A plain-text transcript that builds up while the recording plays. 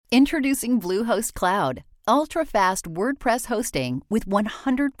Introducing Bluehost Cloud, ultra-fast WordPress hosting with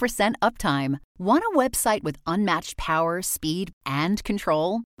 100% uptime. Want a website with unmatched power, speed, and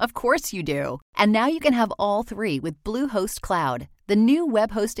control? Of course you do. And now you can have all three with Bluehost Cloud, the new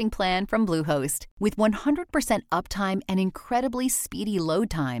web hosting plan from Bluehost. With 100% uptime and incredibly speedy load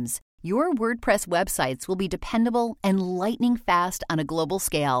times, your WordPress websites will be dependable and lightning fast on a global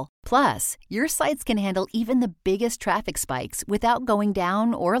scale. Plus, your sites can handle even the biggest traffic spikes without going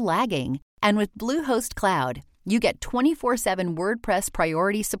down or lagging. And with Bluehost Cloud, you get 24/7 WordPress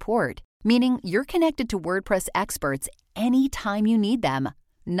priority support, meaning you're connected to WordPress experts anytime you need them.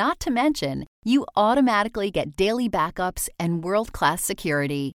 Not to mention, you automatically get daily backups and world-class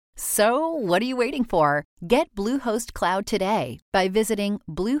security. So, what are you waiting for? Get Bluehost Cloud today by visiting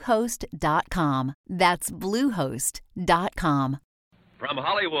Bluehost.com. That's Bluehost.com. From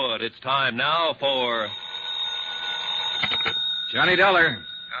Hollywood, it's time now for Johnny Dollar.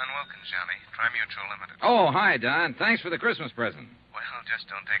 Don Wilkins, Johnny. Tri-Mutual Limited. Oh, hi, Don. Thanks for the Christmas present. Well, just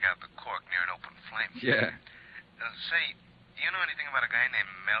don't take out the cork near an open flame. Yeah. Say, do you know anything about a guy named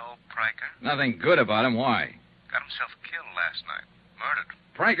Mel Pryker? Nothing good about him. Why? Got himself killed last night. Murdered.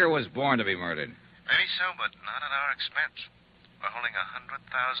 Pryker was born to be murdered. Maybe so, but not at our expense. We're holding a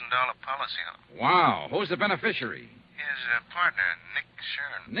 $100,000 policy on him. Wow. Who's the beneficiary? His partner, Nick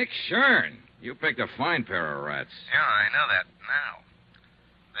Shurn. Nick Shurn. You picked a fine pair of rats. Yeah, I know that now.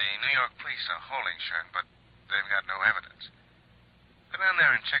 The New York police are holding Shurn, but they've got no evidence. Go down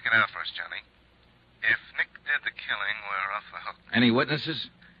there and check it out for us, Johnny. If Nick did the killing, we're off the hook. Any witnesses?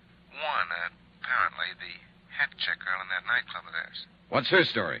 One, apparently, the hat check girl in that nightclub of theirs. What's her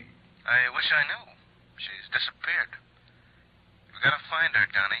story? I wish I knew. She's disappeared. We've got to find her,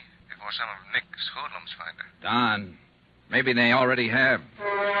 Johnny, before some of Nick's hoodlums find her. Don, maybe they already have.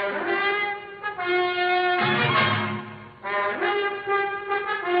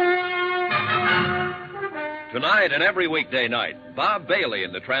 Tonight and every weekday night, Bob Bailey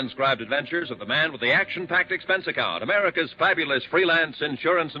in the transcribed adventures of the man with the action-packed expense account, America's fabulous freelance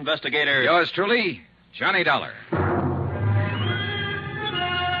insurance investigator. Yours truly, Johnny Dollar.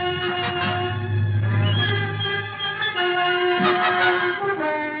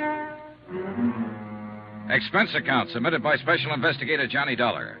 Expense account submitted by Special Investigator Johnny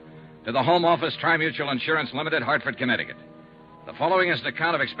Dollar to the Home Office Tri-Mutual Insurance Limited, Hartford, Connecticut. The following is an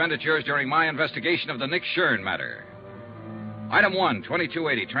account of expenditures during my investigation of the Nick Shurn matter. Item 1,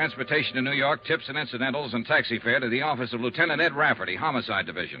 2280, transportation to New York, tips and incidentals, and taxi fare to the office of Lieutenant Ed Rafferty, Homicide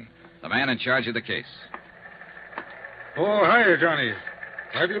Division, the man in charge of the case. Oh, hiya, Johnny.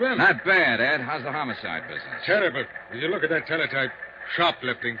 How have you been? Not bad, Ed. How's the homicide business? Terrible. Will you look at that teletype?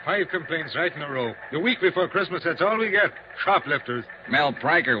 Shoplifting. 5 complaints right in a row. The week before Christmas, that's all we get. Shoplifters. Mel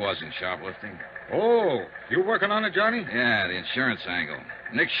Pryker wasn't shoplifting. Oh, you working on it, Johnny? Yeah, the insurance angle.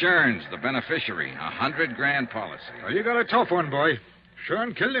 Nick Shurn's the beneficiary. $100,000 policy. Well, you got a tough one, boy.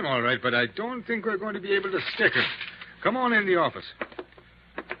 Shurn killed him all right, but I don't think we're going to be able to stick him. Come on in the office.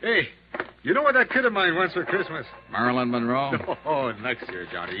 Hey, you know what that kid of mine wants for Christmas? Marilyn Monroe? Oh, next year,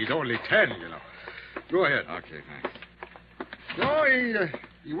 Johnny. He's only 10, you know. Go ahead. Okay, thanks. No,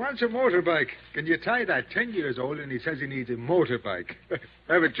 he wants a motorbike. Can you tie that? 10 years old, and he says he needs a motorbike.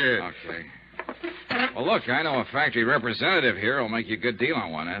 Have a chair. Okay. Well, look, I know a factory representative here will make you a good deal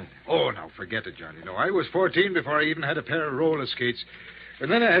on one, Ed. Oh, now, forget it, Johnny. No, I was 14 before I even had a pair of roller skates.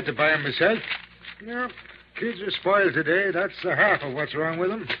 And then I had to buy them myself. No, kids are spoiled today. That's the half of what's wrong with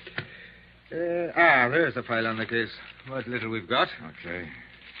them. There's the file on the case. What little we've got. Okay.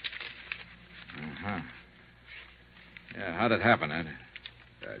 Uh-huh. Yeah, how'd it happen, Ed?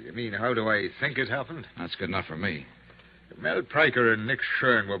 You mean, how do I think it happened? That's good enough for me. Mel Pryker and Nick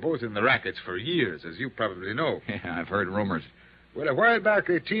Shurn were both in the rackets for years, as you probably know. Yeah, I've heard rumors. Well, a while back,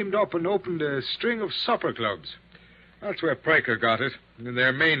 they teamed up and opened a string of supper clubs. That's where Pryker got it, in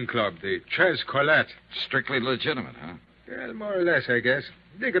their main club, the Ches Colette. Strictly legitimate, huh? Well, more or less, I guess.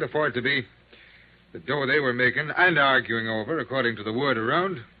 They could afford to be. The dough they were making and arguing over, according to the word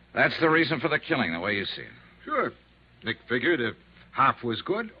around. That's the reason for the killing, the way you see it. Sure. Nick figured if half was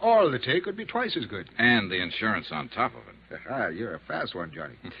good, all the take would be twice as good. And the insurance on top of it. You're a fast one,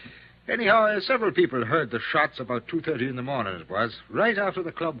 Johnny. Anyhow, several people heard the shots about 2:30 in the morning, it was, right after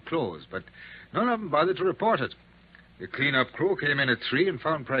the club closed, but none of them bothered to report it. The clean-up crew came in at 3 and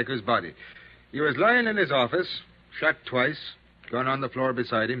found Pryker's body. He was lying in his office, shot twice, gun on the floor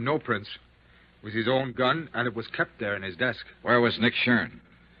beside him, no prints. It was his own gun, and it was kept there in his desk. Where was Nick Shurn?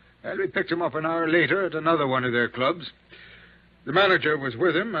 Well, we picked him up an hour later at another one of their clubs. The manager was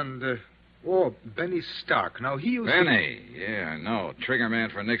with him, and, Benny Stark. Now, he used Benny, yeah, I know. Trigger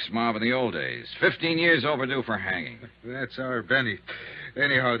man for Nick's mob in the old days. 15 years overdue for hanging. That's our Benny.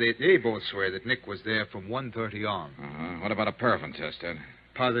 Anyhow, they both swear that Nick was there from 1:30 on. Uh-huh. What about a paraffin test, Ed?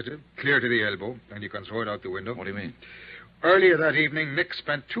 Positive, clear to the elbow, and you can throw it out the window. What do you mean? Earlier that evening, Nick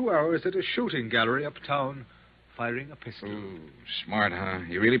spent 2 hours at a shooting gallery uptown firing a pistol. Ooh, smart, huh?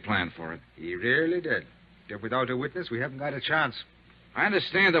 He really planned for it. He really did. If without a witness, we haven't got a chance. I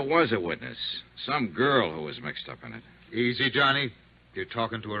understand there was a witness. Some girl who was mixed up in it. Easy, Johnny. You're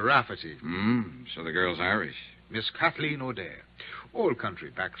talking to a Rafferty. So the girl's Irish. Miss Kathleen O'Dare. Old country,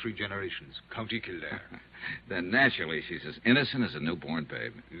 back 3 generations. County Kildare. Then naturally she's as innocent as a newborn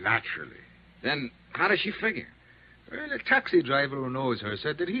babe. Naturally. Then how does she figure? Well, a taxi driver who knows her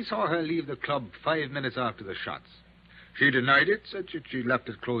said that he saw her leave the club 5 minutes after the shots. She denied it, said she left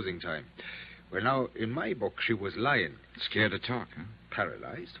at closing time. Well, now, in my book, she was lying. Scared to talk, huh?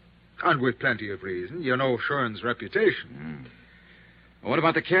 Paralyzed. And with plenty of reason. You know Shurn's reputation. What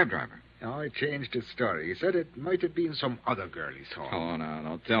about the cab driver? Oh, he changed his story. He said it might have been some other girl he saw. Oh, no,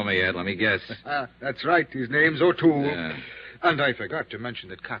 don't tell me, Ed. Let me guess. That's right. His name's O'Toole. Yeah. And I forgot to mention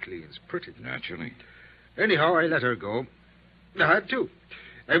that Kathleen's pretty. Naturally. Anyhow, I let her go. I had to.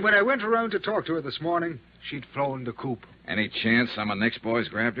 And when I went around to talk to her this morning, she'd flown the coop. Any chance some of Nick's boys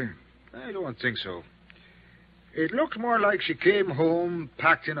grabbed her? I don't think so. It looked more like she came home,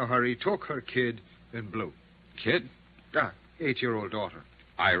 packed in a hurry, took her kid, and blew. Kid? 8-year-old daughter.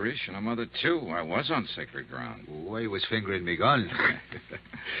 Irish and a mother, too. I was on sacred ground. Oh, I was fingering me gun.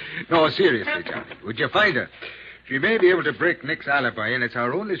 No, seriously, Johnny. Would you find her? She may be able to break Nick's alibi, and it's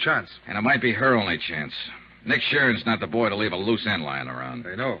our only chance. And it might be her only chance. Nick Shurn's not the boy to leave a loose end lying around.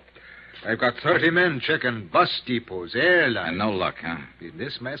 I know. I've got 30 men checking bus depots, airlines. And no luck, huh? In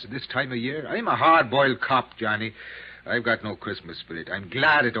this mess at this time of year, I'm a hard-boiled cop, Johnny. I've got no Christmas spirit. I'm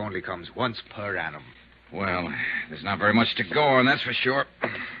glad it only comes once per annum. Well, there's not very much to go on, that's for sure.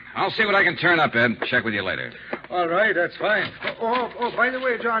 I'll see what I can turn up, Ed. Check with you later. All right, that's fine. Oh, by the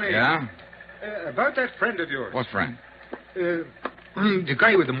way, Johnny. Yeah? About that friend of yours. What friend? The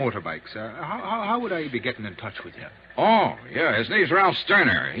guy with the motorbikes. How would I be getting in touch with you? Oh, yeah, his name's Ralph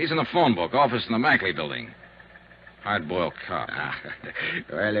Sterner. He's in the phone book, office in the Mackley building. Hard-boiled cop.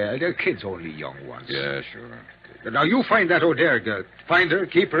 Well, they're kids, only young ones. Yeah, sure. Now, you find that O'Dare girl. Find her,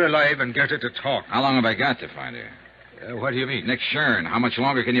 keep her alive, and get her to talk. How long have I got to find her? What do you mean? Nick Shurn. How much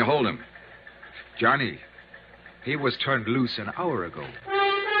longer can you hold him? Johnny, he was turned loose an hour ago.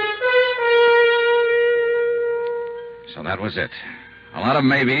 So that was it. A lot of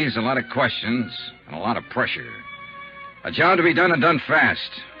maybes, a lot of questions, and a lot of pressure. A job to be done and done fast.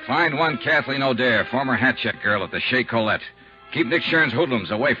 Find one Kathleen O'Dare, former hat check girl at the Chez Colette. Keep Nick Shurn's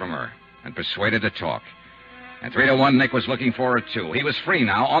hoodlums away from her, and persuade her to talk. At 3 to 1, Nick was looking for her, too. He was free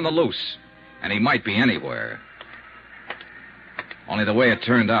now, on the loose. And he might be anywhere. Only the way it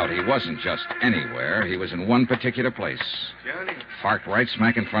turned out, he wasn't just anywhere. He was in one particular place. Johnny. Parked right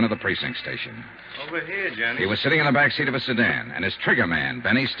smack in front of the precinct station. Over here, Johnny. He was sitting in the back seat of a sedan, and his trigger man,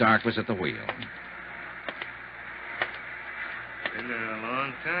 Benny Stark, was at the wheel. Been there a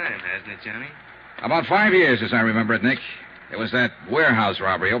long time, hasn't it, Johnny? About 5 years, as I remember it, Nick. It was that warehouse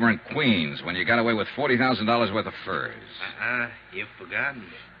robbery over in Queens when you got away with $40,000 worth of furs. You've forgotten.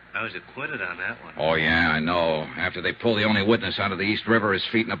 I was acquitted on that one. Oh, yeah, I know. After they pulled the only witness out of the East River, his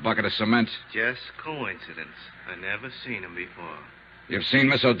feet in a bucket of cement. Just coincidence. I never seen him before. You've seen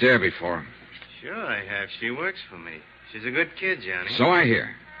Miss O'Dare before. Sure I have. She works for me. She's a good kid, Johnny. So I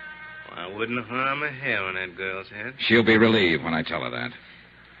hear. Well, I wouldn't harm a hair on that girl's head. She'll be relieved when I tell her that.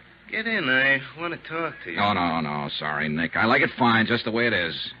 Get in. I want to talk to you. Oh, no. Sorry, Nick. I like it fine just the way it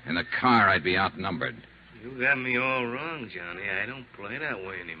is. In the car, I'd be outnumbered. You got me all wrong, Johnny. I don't play that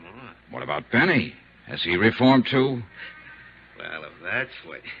way anymore. What about Benny? Has he reformed, too? Well, if that's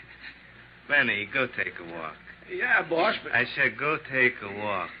what... Benny, go take a walk. Yeah, boss, but... I said go take a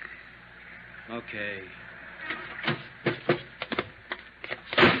walk. Okay.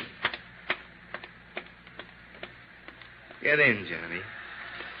 Get in, Johnny.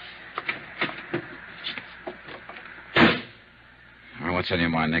 What's on your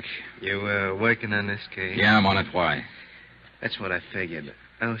mind, Nick? You working on this case? Yeah, I'm on it. Why? That's what I figured.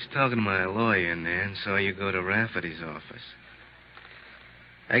 I was talking to my lawyer in there and saw you go to Rafferty's office.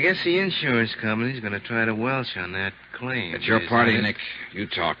 I guess the insurance company's going to try to welch on that claim. It's your party, Nick. You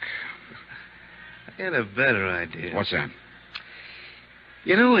talk. I got a better idea. What's that?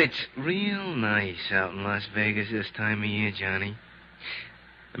 You know, it's real nice out in Las Vegas this time of year, Johnny.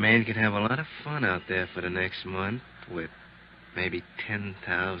 A man can have a lot of fun out there for the next month with maybe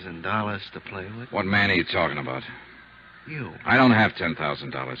 $10,000 to play with. What man are you talking about? You. I don't have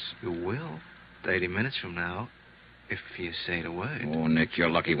 $10,000. You will. 30 minutes from now. If you say the word. Oh, Nick, you're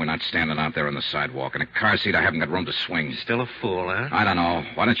lucky we're not standing out there on the sidewalk. In a car seat, I haven't got room to swing. Still a fool, huh? I don't know.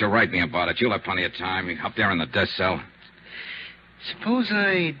 Why don't you write me about it? You'll have plenty of time. You're up there in the death cell. Suppose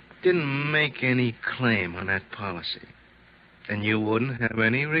I didn't make any claim on that policy. Then you wouldn't have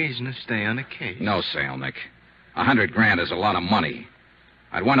any reason to stay on the case. No sale, Nick. $100,000 is a lot of money.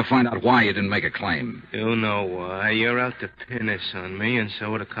 I'd want to find out why you didn't make a claim. You know why. You're out to pin this on me, and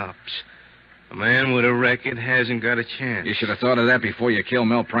so are the cops. A man with a record hasn't got a chance. You should have thought of that before you killed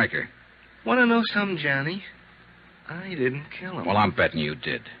Mel Pranker. Want to know something, Johnny? I didn't kill him. Well, I'm betting you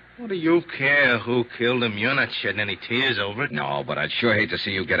did. What do you care who killed him? You're not shedding any tears over it. No, but I'd sure hate to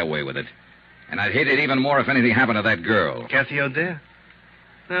see you get away with it. And I'd hate it even more if anything happened to that girl. Kathy O'Dare?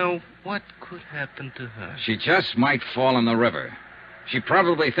 Now, what could happen to her? She just might fall in the river. She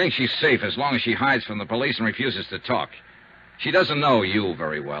probably thinks she's safe as long as she hides from the police and refuses to talk. She doesn't know you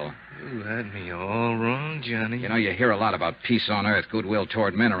very well. You had me all wrong, Johnny. You know, you hear a lot about peace on earth, goodwill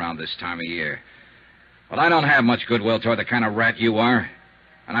toward men around this time of year. Well, I don't have much goodwill toward the kind of rat you are.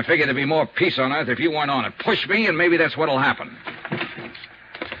 And I figured there'd be more peace on earth if you weren't on it. Push me, and maybe that's what'll happen.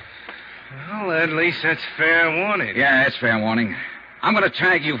 Well, at least that's fair warning. Yeah, it's fair warning. I'm going to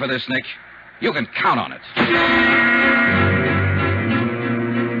tag you for this, Nick. You can count on it.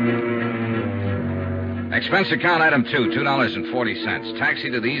 Expense account item 2, $2.40.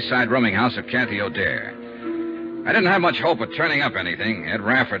 Taxi to the East Side rooming house of Kathy O'Dare. I didn't have much hope of turning up anything. Ed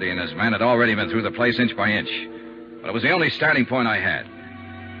Rafferty and his men had already been through the place inch by inch. But it was the only starting point I had.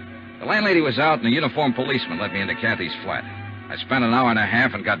 The landlady was out, and a uniformed policeman led me into Kathy's flat. I spent an hour and a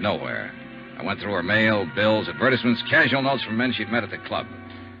half and got nowhere. I went through her mail, bills, advertisements, casual notes from men she'd met at the club.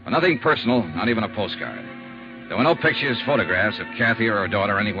 But nothing personal, not even a postcard. There were no pictures, photographs of Kathy or her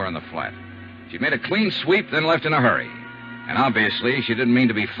daughter anywhere in the flat. She'd made a clean sweep, then left in a hurry. And obviously, she didn't mean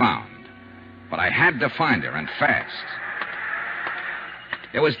to be found. But I had to find her, and fast.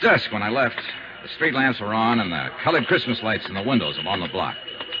 It was dusk when I left. The street lamps were on, and the colored Christmas lights in the windows along the block.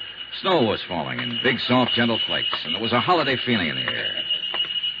 Snow was falling in big, soft, gentle flakes, and there was a holiday feeling in the air.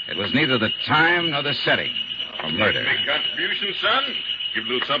 It was neither the time nor the setting for murder. Big contribution, son? Give a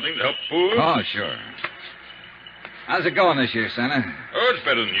little something to help poor? Oh, sure. How's it going this year, Santa? Oh, it's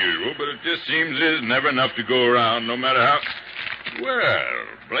better than usual, but it just seems there's never enough to go around, no matter how... Well,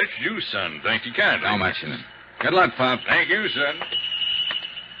 bless you, son. Thank you kindly. Don't mention it. Good luck, Pop. Thank you, son.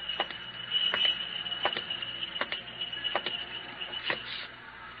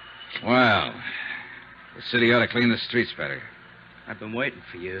 Well, the city ought to clean the streets better. I've been waiting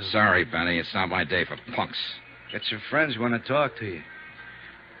for you. Sorry, Benny. It's not my day for punks. Get some friends want to talk to you.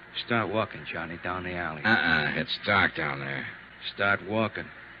 Start walking, Johnny, down the alley. It's dark down there. Start walking.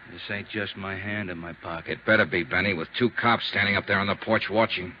 This ain't just my hand in my pocket. It better be, Benny, with 2 cops standing up there on the porch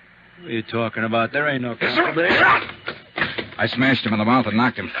watching. What are you talking about? There ain't no cops there. I smashed him in the mouth and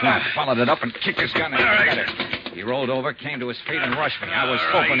knocked him flat, followed it up and kicked his gun in. He rolled over, came to his feet, and rushed me. I was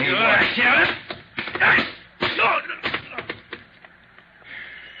hoping he would.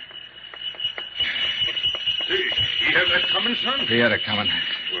 He had that coming, son? He had it coming.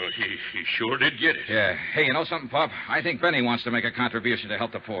 Well, he sure did get it. Yeah. Hey, you know something, Pop? I think Benny wants to make a contribution to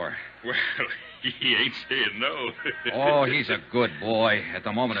help the poor. Well, he ain't saying no. Oh, he's a good boy, at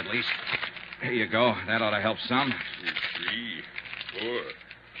the moment at least. Here you go. That ought to help some. 3,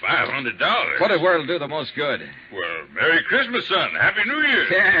 4, $500. Put it where it'll do the most good. Well, Merry Christmas, son. Happy New Year.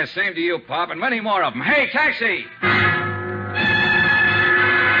 Yeah, same to you, Pop, and many more of them. Hey, taxi!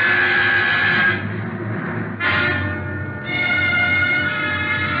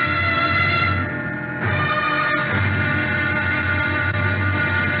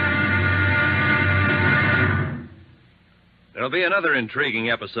 There'll be another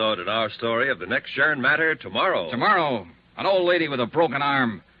intriguing episode in our story of the next Shurn matter tomorrow. Tomorrow, an old lady with a broken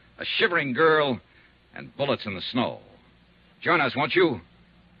arm, a shivering girl, and bullets in the snow. Join us, won't you?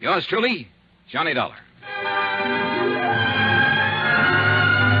 Yours truly, Johnny Dollar.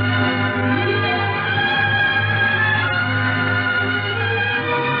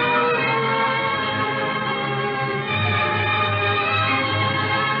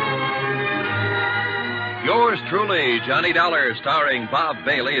 Yours truly, Johnny Dollar, starring Bob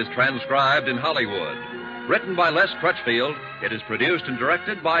Bailey, is transcribed in Hollywood. Written by Les Crutchfield, it is produced and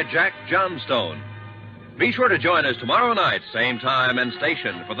directed by Jack Johnstone. Be sure to join us tomorrow night, same time and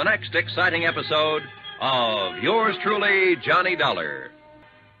station, for the next exciting episode of Yours truly, Johnny Dollar.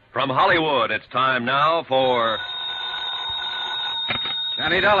 From Hollywood, it's time now for...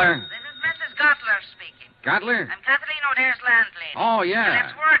 Johnny Dollar. This is Mrs. Gutler speaking. Godler? I'm Kathleen O'Dare's landlady. Oh, You yeah.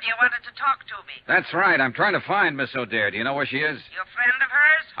 left word you wanted to talk to me. That's right. I'm trying to find Miss O'Dare. Do you know where she is? You a friend of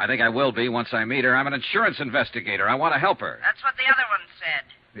hers? I think I will be once I meet her. I'm an insurance investigator. I want to help her. That's what the other one said.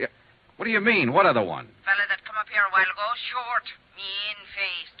 Yeah. What do you mean? What other one? Fella that come up here a while ago, short,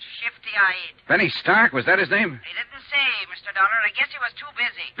 mean-faced, shifty-eyed. Benny Stark? Was that his name? He didn't say, Mr. Dollar. I guess he was too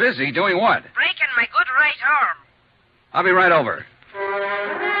busy. Busy? Doing what? Breaking my good right arm. I'll be right over.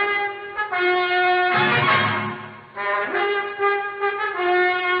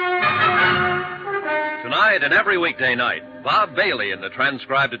 Tonight and every weekday night, Bob Bailey in the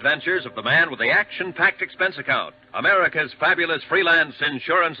transcribed adventures of the man with the action-packed expense account, America's fabulous freelance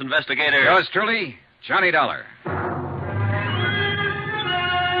insurance investigator. Yours truly, Johnny Dollar.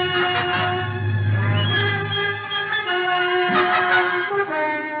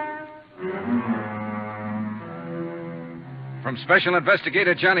 From Special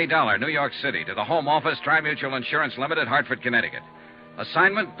Investigator Johnny Dollar, New York City, to the Home Office, Tri-Mutual Insurance Limited, Hartford, Connecticut.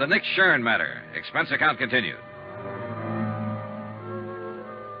 Assignment, the Nick Shurn matter. Expense account continued.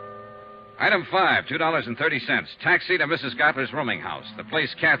 Item 5, $2.30. Taxi to Mrs. Gottler's rooming house, the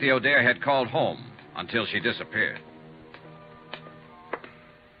place Kathy O'Dare had called home until she disappeared.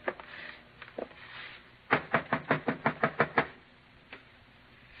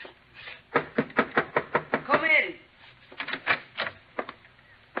 Come in.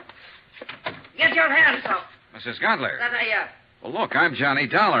 Get your hands up. Mrs. Gottler. That I, Well, look, I'm Johnny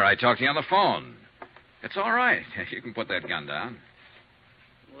Dollar. I talked to you on the phone. It's all right. You can put that gun down.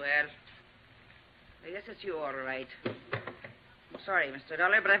 Well, I guess it's you all right. I'm sorry, Mr.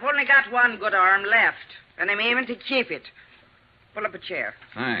 Dollar, but I've only got one good arm left, and I'm aiming to keep it. Pull up a chair.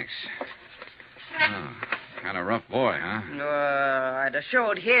 Thanks. Oh, kind of rough boy, huh? I'd have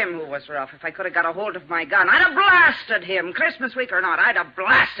showed him who was rough if I could have got a hold of my gun. I'd have blasted him, Christmas week or not. I'd have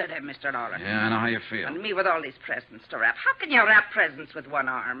blasted him, Mr. Dollar. Yeah, I know how you feel. And me with all these presents to wrap. How can you wrap presents with one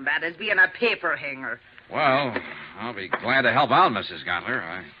arm? Bad as being a paper hanger. Well, I'll be glad to help out, Mrs. Gottler.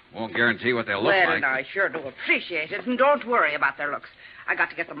 I won't guarantee what they'll look Well, like. now, I sure do appreciate it, and don't worry about their looks. I got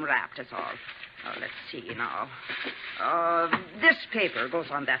to get them wrapped, that's all. Oh, let's see now. This paper goes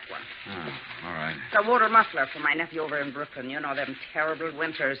on that one. Oh, all right. It's a water muffler for my nephew over in Brooklyn. You know them terrible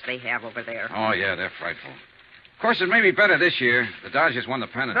winters they have over there. Oh, yeah, they're frightful. Of course, it may be better this year. The Dodgers won the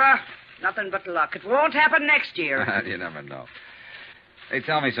pennant. Nothing but luck. It won't happen next year. You never know. Hey,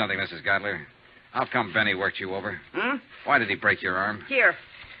 tell me something, Mrs. Gottler. How come Benny worked you over? Why did he break your arm? Here.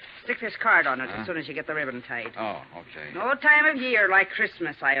 Stick this card on it as soon as you get the ribbon tied. Oh, okay. No time of year like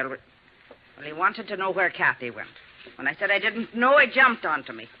Christmas, Well, he wanted to know where Kathy went. When I said I didn't know, he jumped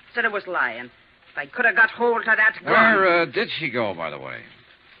onto me. Said I was lying. If I could have got hold of that gun... Where did she go, by the way?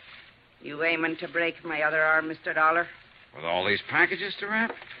 You aiming to break my other arm, Mr. Dollar? With all these packages to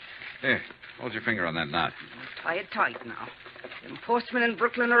wrap? Here, hold your finger on that knot. Tie it tight now. Them postmen in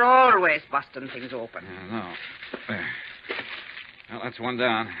Brooklyn are always busting things open. Yeah, no. There. Well, that's one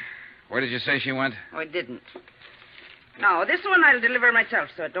down. Where did you say she went? Oh, I didn't. No, this one I'll deliver myself,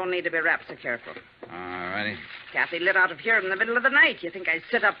 so it don't need to be wrapped so careful. All righty. Kathy lit out of here in the middle of the night. You think I'd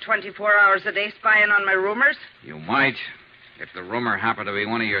sit up 24 hours a day spying on my roomers? You might, if the rumor happened to be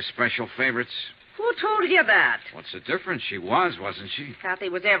one of your special favorites. Who told you that? What's the difference? She was, wasn't she? Kathy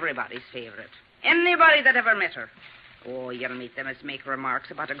was everybody's favorite. Anybody that ever met her. Oh, you'll meet them as make remarks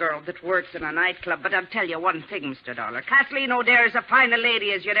about a girl that works in a nightclub. But I'll tell you one thing, Mr. Dollar. Kathleen O'Dare is as fine a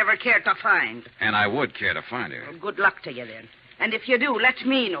lady as you'd ever care to find. And I would care to find her. Well, good luck to you, then. And if you do, let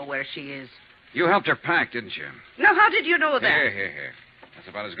me know where she is. You helped her pack, didn't you? Now, how did you know that? Here. That's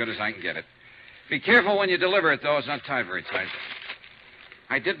about as good as I can get it. Be careful when you deliver it, though. It's not tied very tight.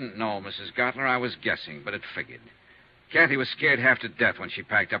 I didn't know, Mrs. Gottler. I was guessing, but it figured. Kathy was scared half to death when she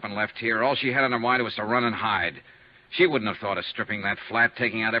packed up and left here. All she had on her mind was to run and hide. She wouldn't have thought of stripping that flat,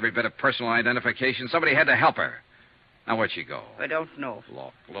 taking out every bit of personal identification. Somebody had to help her. Now, where'd she go? I don't know.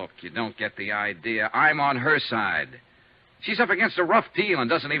 Look, you don't get the idea. I'm on her side. She's up against a rough deal and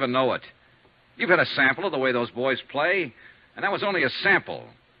doesn't even know it. You've had a sample of the way those boys play, and that was only a sample.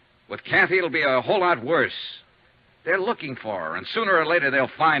 With Kathy, it'll be a whole lot worse. They're looking for her, and sooner or later they'll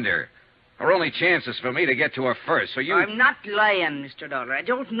find her. Her only chance is for me to get to her first, so you... I'm not lying, Mr. Dollar. I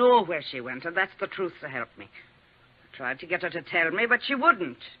don't know where she went, and that's the truth to help me. I tried to get her to tell me, but she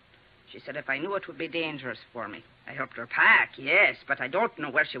wouldn't. She said if I knew it would be dangerous for me. I helped her pack, yes, but I don't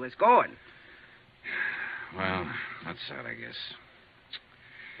know where she was going. Well, that's sad, I guess.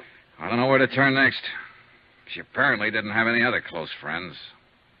 I don't know where to turn next. She apparently didn't have any other close friends.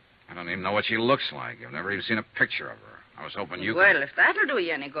 I don't even know what she looks like. I've never even seen a picture of her. I was hoping you Well, if that'll do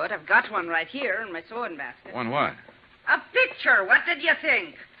you any good, I've got one right here in my sewing basket. One what? A picture. What did you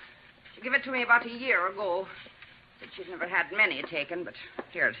think? She Give it to me about a year ago. Said she'd never had many taken, but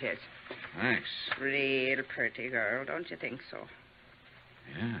here it is. Thanks. Real pretty girl, don't you think so?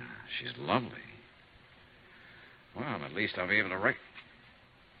 Yeah, she's lovely. Well, at least I'll be able to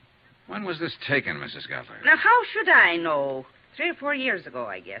When was this taken, Mrs. Gutler? Now, how should I know? 3 or 4 years ago,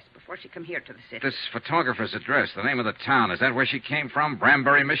 I guess, before she come here to the city. This photographer's address, the name of the town, is that where she came from?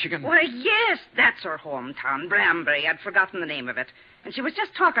 Branbury, Michigan? Why, yes, that's her hometown, Branbury. I'd forgotten the name of it. And she was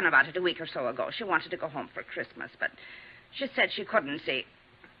just talking about it a week or so ago. She wanted to go home for Christmas, but she said she couldn't see.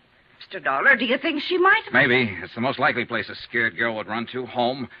 Mr. Dollar, do you think she might have... Maybe. It's the most likely place a scared girl would run to,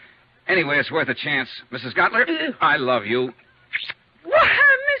 home. Anyway, it's worth a chance. Mrs. Gutler, I love you. Why,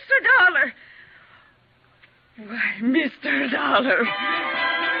 Mr. Dollar... Why, Mr. Dollar.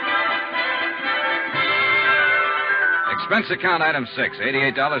 Expense account item 6,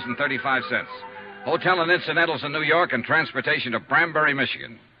 $88.35. Hotel and incidentals in New York and transportation to Branbury,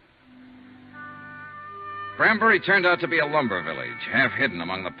 Michigan. Branbury turned out to be a lumber village, half hidden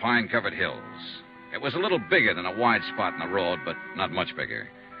among the pine-covered hills. It was a little bigger than a wide spot in the road, but not much bigger.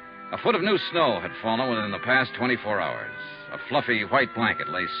 A foot of new snow had fallen within the past 24 hours. A fluffy white blanket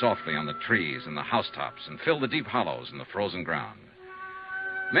lay softly on the trees and the housetops and filled the deep hollows in the frozen ground.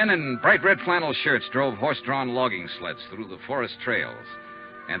 Men in bright red flannel shirts drove horse-drawn logging sleds through the forest trails,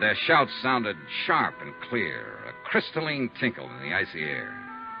 and their shouts sounded sharp and clear, a crystalline tinkle in the icy air.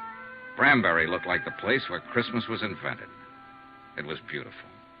 Branbury looked like the place where Christmas was invented. It was beautiful.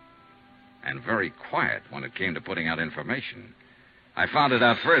 And very quiet when it came to putting out information. I found it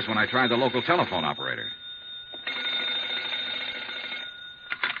out first when I tried the local telephone operator.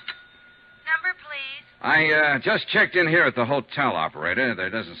 Number, please. I just checked in here at the hotel, operator. There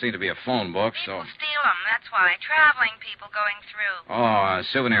doesn't seem to be a phone book, so... People steal them, that's why. Traveling people going through. Oh,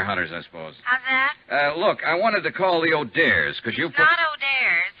 souvenir hunters, I suppose. How's that? Look, I wanted to call the O'Dares, because you It's not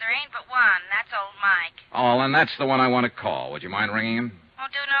O'Dares. There ain't but one. That's old Mike. Oh, and that's the one I want to call. Would you mind ringing him?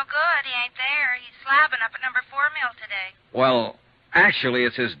 Won't do no good. He ain't there. He's slabbing up at number 4 mill today. Well, actually,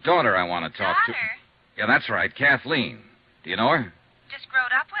 it's his daughter I want to talk to. Daughter? Yeah, that's right, Kathleen. Do you know her? Just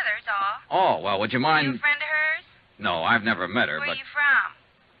growed up with her's all. Oh, well, would you mind... You a friend of hers? No, I've never met her, Where but... you from?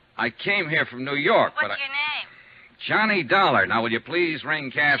 I came here from New York, What's but your name? Johnny Dollar. Now, will you please ring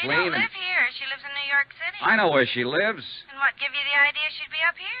She Kathleen? don't live here. She lives in New York City. I know where she lives. And what give you the idea she'd be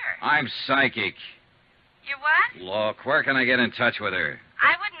up here? I'm psychic. You're what? Look, where can I get in touch with her?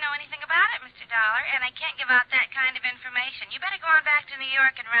 I wouldn't know anything about it, Mr. Dollar, and I can't give out that kind of information. You better go on back to New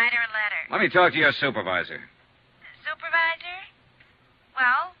York and write her a letter. Let me talk to your supervisor. Supervisor?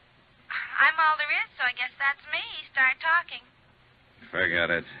 Well, I'm all there is, so I guess that's me. Start talking. Forget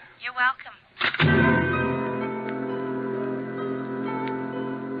it. You're welcome.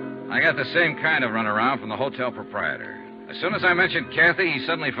 I got the same kind of runaround from the hotel proprietor. As soon as I mentioned Kathy, he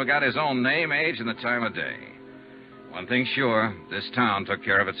suddenly forgot his own name, age, and the time of day. One thing's sure, this town took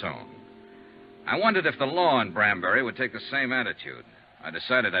care of its own. I wondered if the law in Branbury would take the same attitude. I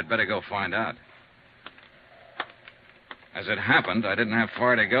decided I'd better go find out. As it happened, I didn't have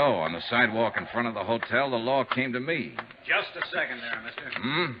far to go. On the sidewalk in front of the hotel, the law came to me. Just a second there, mister.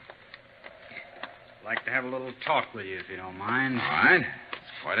 Hmm? Like to have a little talk with you, if you don't mind. All right.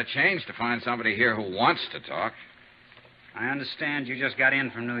 It's quite a change to find somebody here who wants to talk. I understand you just got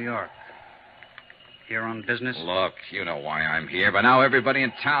in from New York. Here on business? Look, you know why I'm here, but now everybody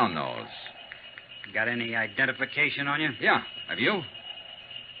in town knows. Got any identification on you? Yeah. Have you?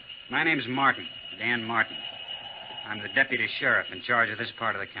 My name's Martin, Dan Martin. I'm the deputy sheriff in charge of this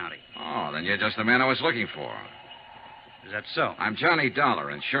part of the county. Oh, then you're just the man I was looking for. Is that so? I'm Johnny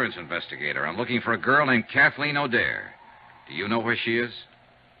Dollar, insurance investigator. I'm looking for a girl named Kathleen O'Dare. Do you know where she is?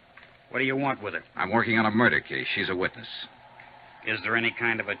 What do you want with her? I'm working on a murder case. She's a witness. Is there any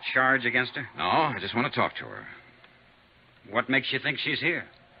kind of a charge against her? No, I just want to talk to her. What makes you think she's here?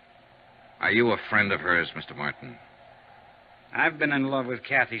 Are you a friend of hers, Mr. Martin? I've been in love with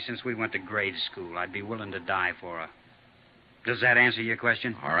Kathy since we went to grade school. I'd be willing to die for her. Does that answer your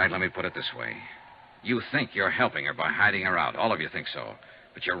question? All right, let me put it this way. You think you're helping her by hiding her out. All of you think so.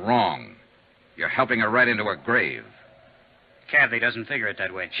 But you're wrong. You're helping her right into her grave. Kathy doesn't figure it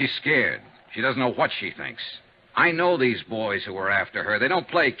that way. She's scared. She doesn't know what she thinks. I know these boys who are after her. They don't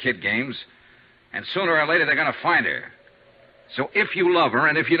play kid games. And sooner or later, they're going to find her. So if you love her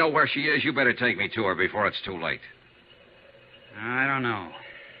and if you know where she is, you better take me to her before it's too late. I don't know.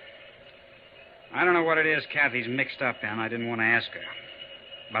 I don't know what it is Kathy's mixed up in. I didn't want to ask her.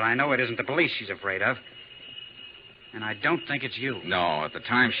 But I know it isn't the police she's afraid of. And I don't think it's you. No, at the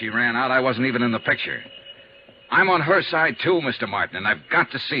time she ran out, I wasn't even in the picture. I'm on her side, too, Mr. Martin, and I've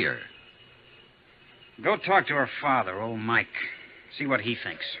got to see her. Go talk to her father, old Mike. See what he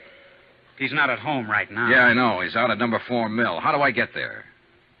thinks. He's not at home right now. Yeah, I know. He's out at number 4 Mill. How do I get there?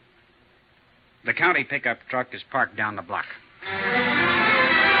 The county pickup truck is parked down the block.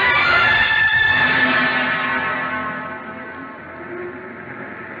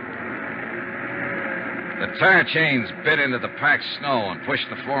 The tire chains bit into the packed snow and pushed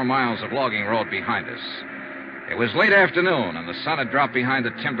the 4 miles of logging road behind us. It was late afternoon, and the sun had dropped behind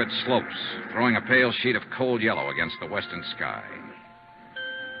the timbered slopes, throwing a pale sheet of cold yellow against the western sky.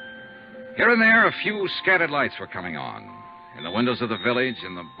 Here and there, a few scattered lights were coming on, in the windows of the village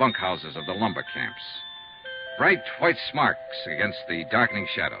and the bunkhouses of the lumber camps. Bright white sparks against the darkening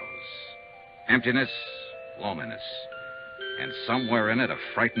shadows. Emptiness, loneliness, and somewhere in it a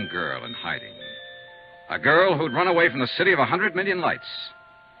frightened girl in hiding. A girl who'd run away from the city of 100 million lights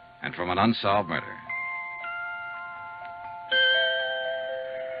and from an unsolved murder.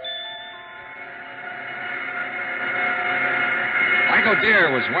 Mike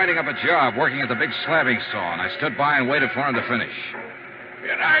O'Dare was winding up a job working at the big slabbing saw, and I stood by and waited for him to finish. Be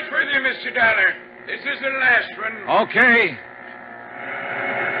right with you, Mr. Dollar. This is the last one. Okay.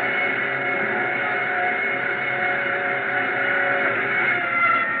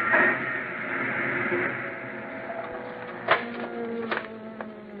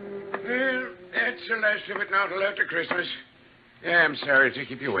 Well, that's the last of it now till after Christmas. Yeah, I'm sorry to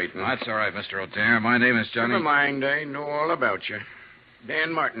keep you waiting. Well, that's all right, Mr. O'Dare. My name is Johnny. Never mind. I know all about you.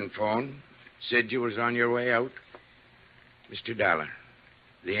 Dan Martin phoned. Said you was on your way out. Mr. Dollar,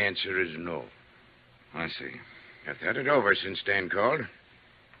 the answer is no. I see. I've thought it over since Dan called.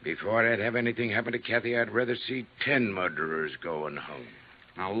 Before I'd have anything happen to Kathy, I'd rather see 10 murderers going home.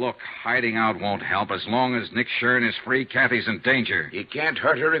 Now, look, hiding out won't help. As long as Nick Shurn is free, Kathy's in danger. You can't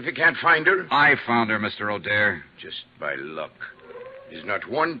hurt her if you can't find her. I found her, Mr. O'Dare. Just by luck. There's not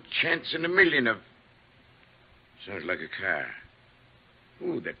one chance in a million of... Sounds like a car.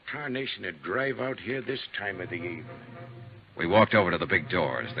 Ooh, that tarnation would drive out here this time of the evening. We walked over to the big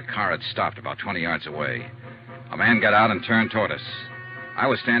doors. The car had stopped about 20 yards away. A man got out and turned toward us. I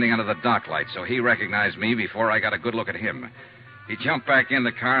was standing under the dock light, so he recognized me before I got a good look at him. He jumped back in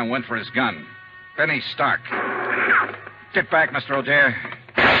the car and went for his gun. Benny Stark. Get back, Mr. O'Dare.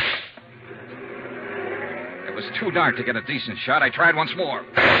 It was too dark to get a decent shot. I tried once more.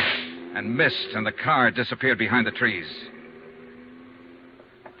 And missed, and the car disappeared behind the trees.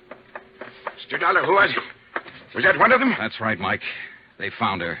 Mr. Dollar, who was it? Was that one of them? That's right, Mike. They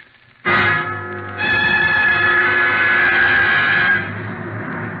found her.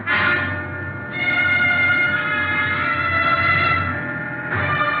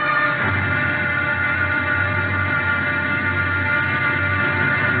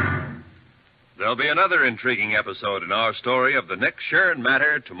 There'll be another intriguing episode in our story of the Nick Shurn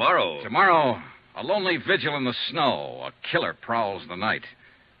matter tomorrow. Tomorrow, a lonely vigil in the snow. A killer prowls the night.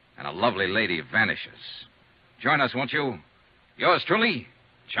 And a lovely lady vanishes. Join us, won't you? Yours truly,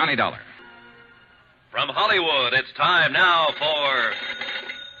 Johnny Dollar. From Hollywood, it's time now for...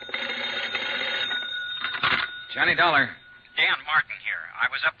 Johnny Dollar. Dan Martin here. I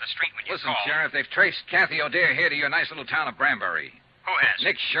was up the street when you Listen, called. Sheriff, they've traced Kathy O'Dare here to your nice little town of Branbury. Who has?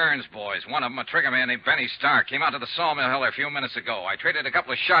 Nick Shurn's boys. One of them, a trigger man named Benny Stark, came out to the sawmill hill a few minutes ago. I traded a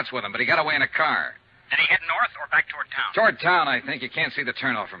couple of shots with him, but he got away in a car. Did he head north or back toward town? Toward town, I think. You can't see the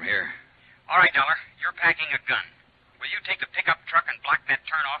turnoff from here. All right, Dollar. You're packing a gun. Will you take the pickup truck and block that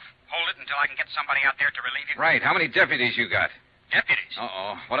turnoff? Hold it until I can get somebody out there to relieve you? Right. How many deputies you got? Deputies?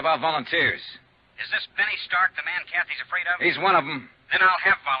 Uh-oh. What about volunteers? Is this Benny Stark the man Kathy's afraid of? He's one of them. Then I'll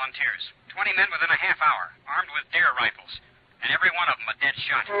have volunteers. 20 men within a half hour, armed with dare rifles. And every one of them a dead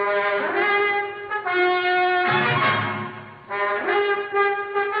shot.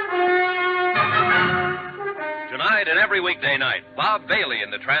 Tonight and every weekday night, Bob Bailey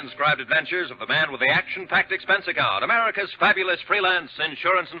in the transcribed adventures of the man with the action-packed expense account, America's fabulous freelance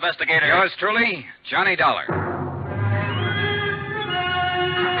insurance investigator. Yours truly, Johnny Dollar.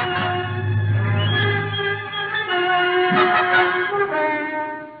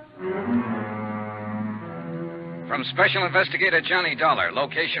 From Special Investigator Johnny Dollar,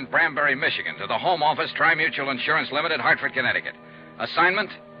 location Branbury, Michigan, to the Home Office, Tri-Mutual Insurance Limited, Hartford, Connecticut. Assignment,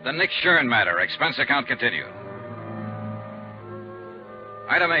 the Nick Shurn matter. Expense account continued.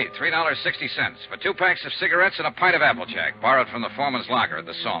 Item 8, $3.60 for 2 packs of cigarettes and a pint of Applejack, borrowed from the foreman's locker at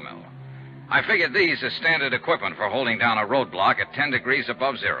the sawmill. I figured these as standard equipment for holding down a roadblock at 10 degrees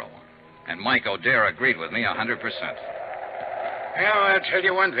above zero. And Mike O'Dare agreed with me 100%. Well, I'll tell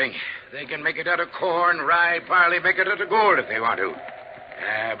you one thing. They can make it out of corn, rye, barley, make it out of gold if they want to.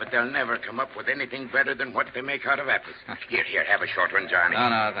 But they'll never come up with anything better than what they make out of apples. Here, have a short one, Johnny.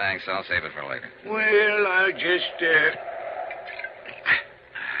 No, thanks. I'll save it for later. Well, I'll just,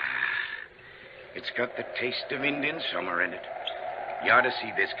 It's got the taste of Indian summer in it. You ought to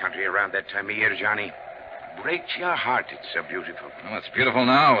see this country around that time of year, Johnny. Breaks your heart, it's so beautiful. Well, it's beautiful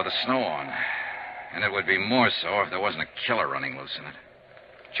now with the snow on. And it would be more so if there wasn't a killer running loose in it.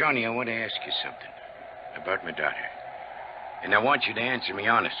 Johnny, I want to ask you something about my daughter. And I want you to answer me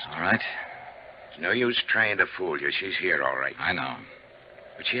honest. All right. It's no use trying to fool you. She's here, all right. I know.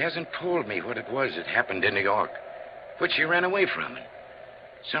 But she hasn't told me what it was that happened in New York. What she ran away from. And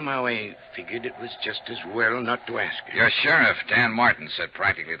somehow I figured it was just as well not to ask her. Your sheriff, Dan Martin, said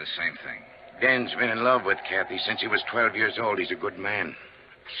practically the same thing. Dan's been in love with Kathy since he was 12 years old. He's a good man.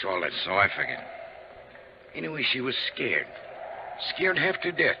 Solid. So I figured. Anyway, she was scared. Scared half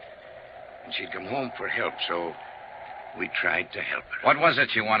to death. And she'd come home for help, so we tried to help her. What was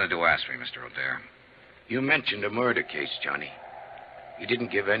it you wanted to ask me, Mr. O'Dare? You mentioned a murder case, Johnny. You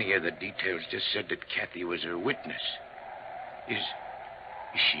didn't give any of the details, just said that Kathy was her witness. Is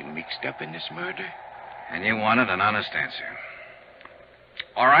she mixed up in this murder? And you wanted an honest answer.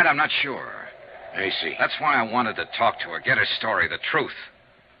 All right, I'm not sure. I see. That's why I wanted to talk to her, get her story, the truth.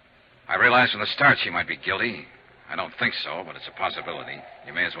 I realized from the start she might be guilty. I don't think so, but it's a possibility.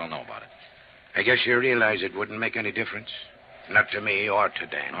 You may as well know about it. I guess you realize it wouldn't make any difference. Not to me or to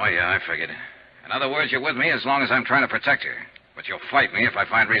Dan. Oh, yeah, I figured. In other words, you're with me as long as I'm trying to protect her. But you'll fight me if I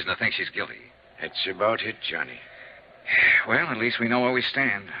find reason to think she's guilty. That's about it, Johnny. Well, at least we know where we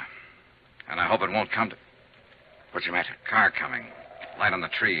stand. And I hope it won't come to... What's the matter? Car coming. Light on the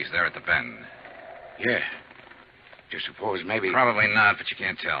trees there at the bend. Yeah. Do you suppose maybe... Probably not, but you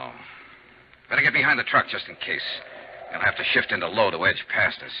can't tell. Better get behind the truck just in case. You'll have to shift into low to edge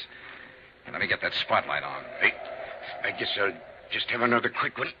past us. And let me get that spotlight on. Hey, I guess I'll just have another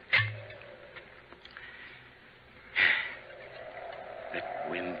quick one. That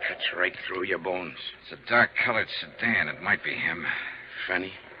wind cuts right through your bones. It's a dark-colored sedan. It might be him.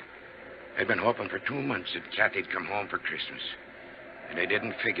 Funny. I'd been hoping for 2 months that Kathy'd come home for Christmas. And I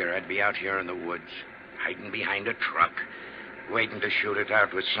didn't figure I'd be out here in the woods, hiding behind a truck, waiting to shoot it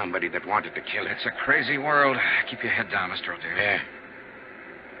out with somebody that wanted to kill her. It's a crazy world. Keep your head down, Mr. O'Dare. Yeah.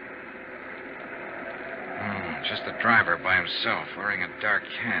 Just the driver by himself, wearing a dark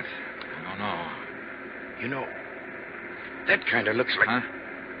hat. I don't know. You know, that kind of looks like... Huh?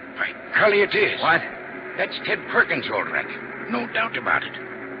 By golly, it is. What? That's Ted Perkins, all right. No doubt about it.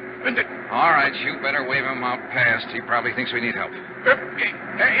 And the... All right, you better wave him out past. He probably thinks we need help.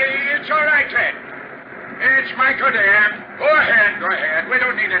 It's all right, Ted. It's Michael there. Go ahead. We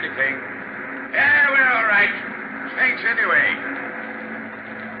don't need anything. Yeah, we're all right. Thanks anyway.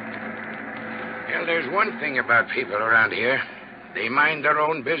 Well, there's one thing about people around here. They mind their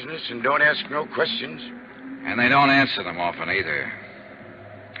own business and don't ask no questions. And they don't answer them often either.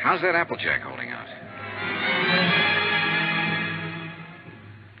 How's that Applejack holding out?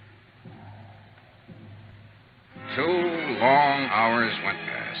 Two long hours went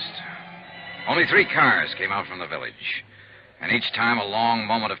past. Only 3 cars came out from the village. And each time a long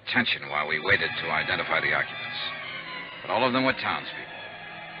moment of tension while we waited to identify the occupants. But all of them were townspeople.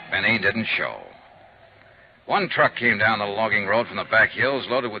 Benny didn't show. One truck came down the logging road from the back hills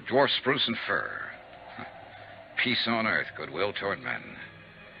loaded with dwarf spruce and fir. Peace on earth, goodwill toward men.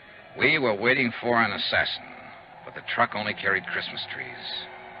 We were waiting for an assassin, but the truck only carried Christmas trees.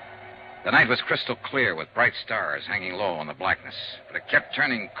 The night was crystal clear with bright stars hanging low in the blackness, but it kept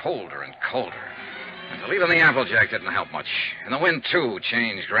turning colder and colder. And to leave on the Applejack didn't help much. And the wind, too,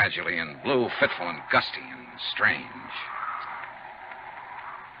 changed gradually and blew fitful and gusty and strange.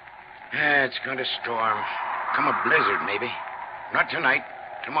 It's going to storm. Come a blizzard, maybe. Not tonight.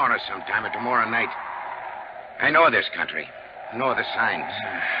 Tomorrow sometime, or tomorrow night. I know this country. Know the signs.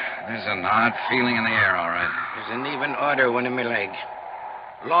 There's an odd feeling in the air, all right. There's an even odder one in my leg.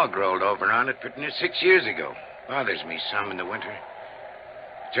 Log rolled over on it, but near 6 years ago. Bothers me some in the winter.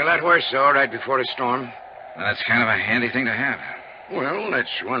 It's a lot worse, though, right before a storm. Well, that's kind of a handy thing to have. Well,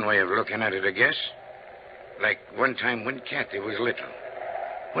 that's one way of looking at it, I guess. Like one time when Kathy was little.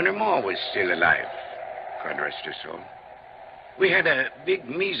 When her ma was still alive. God rest her soul. We had a big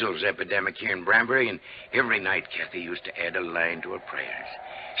measles epidemic here in Branbury, and every night Kathy used to add a line to her prayers.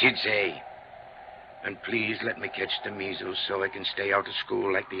 She'd say, "And please let me catch the measles so I can stay out of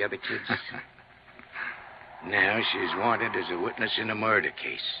school like the other kids." Now she's wanted as a witness in a murder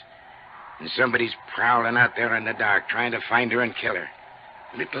case. And somebody's prowling out there in the dark trying to find her and kill her.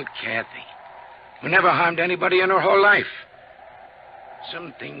 Little Kathy, who never harmed anybody in her whole life.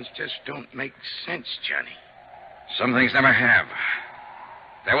 Some things just don't make sense, Johnny. Some things never have.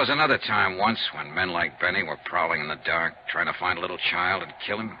 There was another time once when men like Benny were prowling in the dark, trying to find a little child and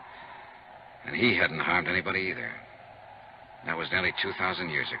kill him. And he hadn't harmed anybody either. That was nearly 2,000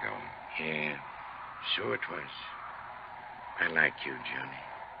 years ago. Yeah. So it was. I like you, Johnny.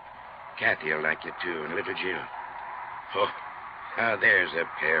 Kathy'll like you, too, and little Jill. Oh, now there's a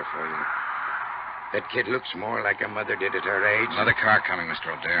pair for you. That kid looks more like a mother did at her age. Another car coming,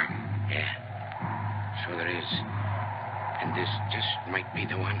 Mr. O'Dare. Yeah. So there is. And this just might be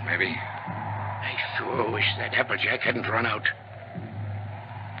the one. Maybe. I sure wish that Applejack hadn't run out.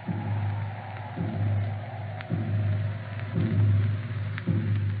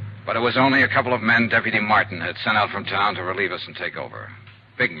 But it was only a couple of men Deputy Martin had sent out from town to relieve us and take over.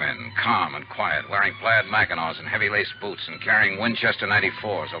 Big men, calm and quiet, wearing plaid mackinaws and heavy laced boots and carrying Winchester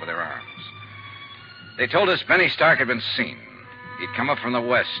 94s over their arms. They told us Benny Stark had been seen. He'd come up from the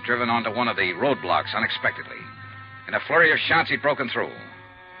west, driven onto one of the roadblocks unexpectedly. In a flurry of shots, he'd broken through.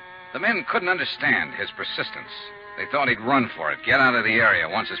 The men couldn't understand his persistence. They thought he'd run for it, get out of the area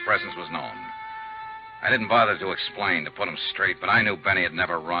once his presence was known. I didn't bother to explain, to put him straight, but I knew Benny had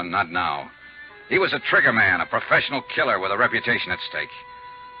never run, not now. He was a trigger man, a professional killer with a reputation at stake.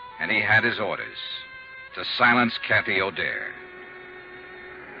 And he had his orders to silence Kathy O'Dare.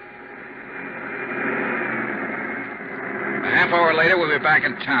 A half hour later, we were back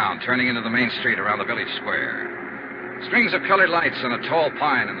in town, turning into the main street around the village square. Strings of colored lights on a tall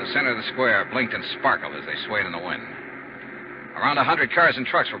pine in the center of the square blinked and sparkled as they swayed in the wind. Around 100 cars and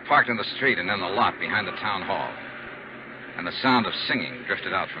trucks were parked in the street and in the lot behind the town hall. And the sound of singing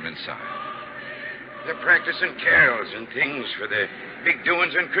drifted out from inside. They're practicing carols and things for the big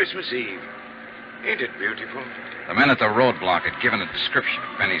doings on Christmas Eve. Ain't it beautiful? The men at the roadblock had given a description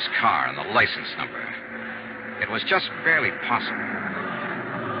of Benny's car and the license number. It was just barely possible.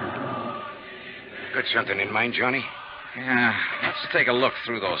 Got something in mind, Johnny? Yeah, let's take a look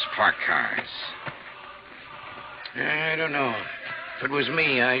through those parked cars. I don't know. If it was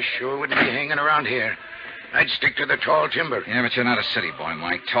me, I sure wouldn't be hanging around here. I'd stick to the tall timber. Yeah, but you're not a city boy,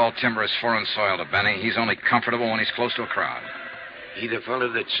 Mike. Tall timber is foreign soil to Benny. He's only comfortable when he's close to a crowd. He the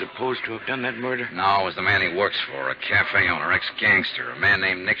fellow that's supposed to have done that murder? No, it was the man he works for, a cafe owner, ex-gangster, a man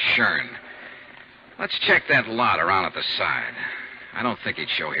named Nick Shurn. Let's check that lot around at the side. I don't think he'd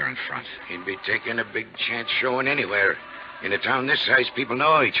show here in front. He'd be taking a big chance showing anywhere. In a town this size, people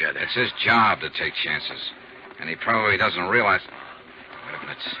know each other. It's his job to take chances. And he probably doesn't realize... Wait a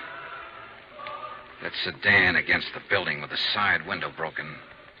minute. That sedan against the building with the side window broken.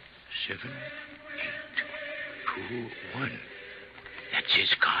 7, 8, 2, 1. That's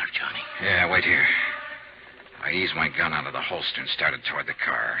his car, Johnny. Yeah, wait here. I eased my gun out of the holster and started toward the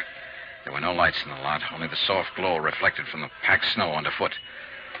car. There were no lights in the lot, only the soft glow reflected from the packed snow underfoot.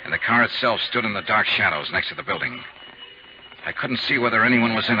 And the car itself stood in the dark shadows next to the building. I couldn't see whether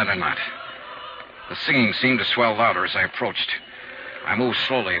anyone was in it or not. The singing seemed to swell louder as I approached. I moved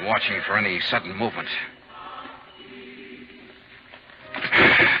slowly, watching for any sudden movement.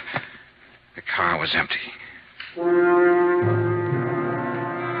 The car was empty.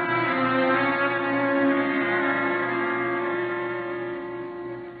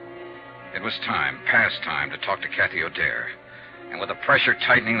 It was time, past time, to talk to Kathy O'Dare. And with the pressure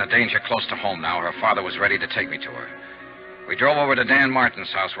tightening, the danger close to home now, her father was ready to take me to her. We drove over to Dan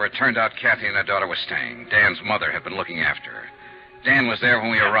Martin's house, where it turned out Kathy and her daughter were staying. Dan's mother had been looking after her. Dan was there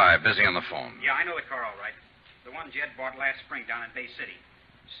when we arrived, busy on the phone. Yeah, I know the car all right. The one Jed bought last spring down in Bay City.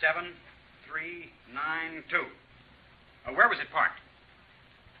 7392. Where was it parked?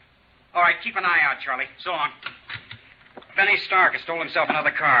 All right, keep an eye out, Charlie. So long. Benny Stark has stole himself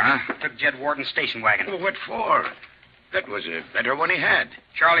another car. Huh? Took Jed Warden's station wagon. Well, what for? That was a better one he had.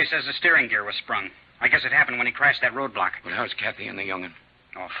 Charlie says the steering gear was sprung. I guess it happened when he crashed that roadblock. Well, how's Kathy and the young'un?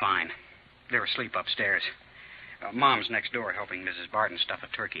 Oh, fine. They're asleep upstairs. Mom's next door helping Mrs. Barton stuff a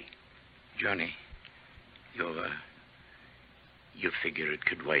turkey. Johnny, you figure it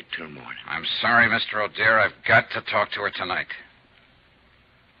could wait till morning. I'm sorry, Mr. O'Dare. I've got to talk to her tonight.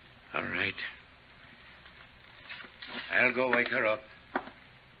 All right. I'll go wake her up.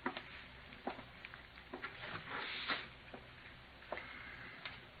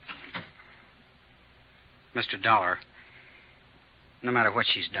 Mr. Dollar, no matter what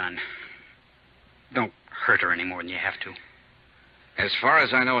she's done, don't hurt her any more than you have to. As far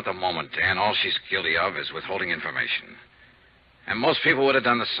as I know at the moment, Dan, all she's guilty of is withholding information. And most people would have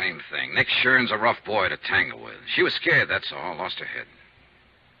done the same thing. Nick Shurn's a rough boy to tangle with. She was scared, that's all. Lost her head.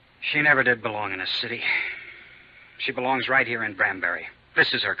 She never did belong in a city. She belongs right here in Branbury.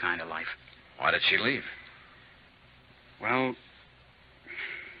 This is her kind of life. Why did she leave? Well,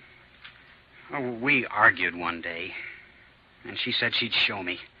 we argued one day, and she said she'd show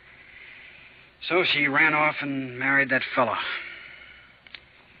me. So she ran off and married that fellow.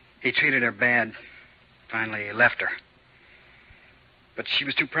 He treated her bad. Finally left her. But she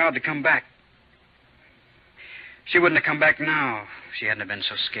was too proud to come back. She wouldn't have come back now if she hadn't have been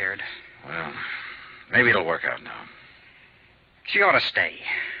so scared. Well, maybe it'll work out now. She ought to stay.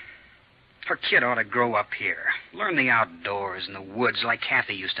 Her kid ought to grow up here. Learn the outdoors and the woods like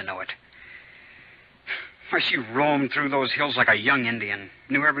Kathy used to know it. Why, she roamed through those hills like a young Indian.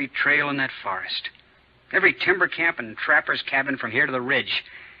 Knew every trail in that forest. Every timber camp and trapper's cabin from here to the ridge.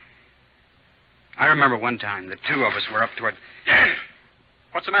 I remember one time the two of us were up toward...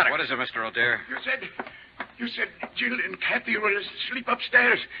 What's the matter? What is it, Mr. O'Dare? You said Jill and Kathy were asleep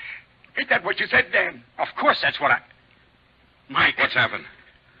upstairs. Ain't that what you said, Dan? Of course that's what I... Mike. What's happened?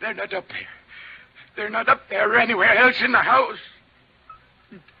 They're not up there. They're not up there or anywhere else in the house.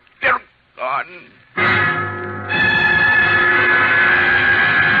 They're gone.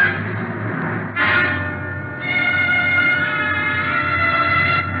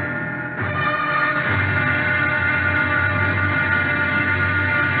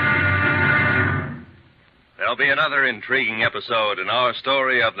 There'll be another intriguing episode in our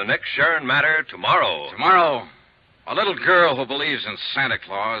story of the Nick Shurn matter tomorrow. Tomorrow, a little girl who believes in Santa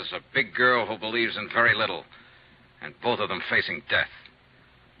Claus, a big girl who believes in very little, and both of them facing death.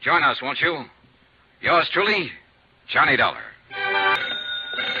 Join us, won't you? Yours truly, Johnny Dollar.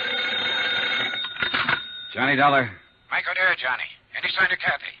 Johnny Dollar? Mike O'Dare, Johnny. Any sign of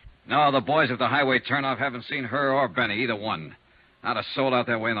Kathy? No, the boys at the highway turnoff haven't seen her or Benny, either one. Not a soul out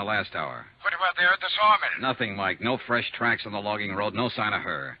that way in the last hour. What about there at the sawmill? Nothing, Mike. No fresh tracks on the logging road. No sign of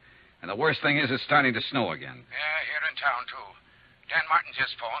her. And the worst thing is it's starting to snow again. Yeah, here in town, too. Dan Martin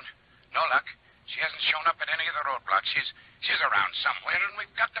just phoned. No luck. She hasn't shown up at any of the roadblocks. She's around somewhere, and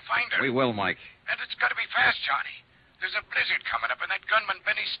we've got to find her. We will, Mike. And it's got to be fast, Johnny. There's a blizzard coming up, and that gunman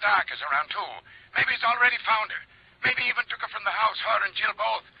Benny Stark is around, too. Maybe he's already found her. Maybe even took her from the house, her and Jill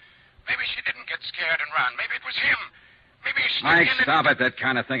both. Maybe she didn't get scared and run. Maybe it was him. Maybe he's Mike, stop it. That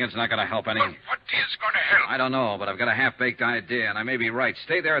kind of thinking's not going to help any. Well, what is going to help? I don't know, but I've got a half-baked idea, and I may be right.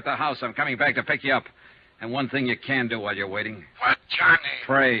 Stay there at the house. I'm coming back to pick you up. And one thing you can do while you're waiting. What, Johnny?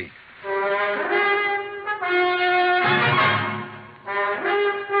 Pray.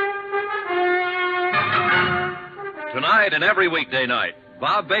 Tonight and every weekday night,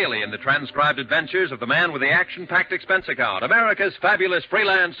 Bob Bailey in the transcribed adventures of the man with the action-packed expense account, America's fabulous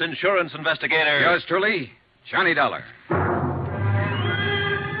freelance insurance investigator. Yours truly, Johnny Dollar.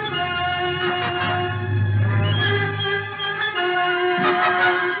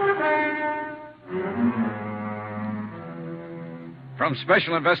 From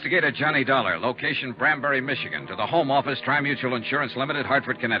Special Investigator Johnny Dollar, location Branbury, Michigan, to the Home Office, Tri-Mutual Insurance Limited,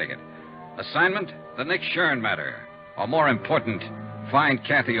 Hartford, Connecticut. Assignment, the Nick Shurn matter. Or more important, find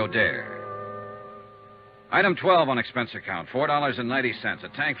Kathy O'Dare. Item 12 on expense account, $4.90, a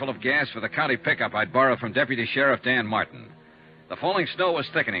tank full of gas for the county pickup I'd borrowed from Deputy Sheriff Dan Martin. The falling snow was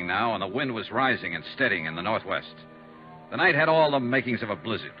thickening now, and the wind was rising and steadying in the northwest. The night had all the makings of a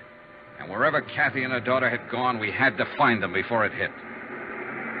blizzard. And wherever Kathy and her daughter had gone, we had to find them before it hit.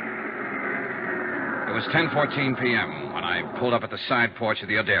 It was 10:14 p.m. when I pulled up at the side porch of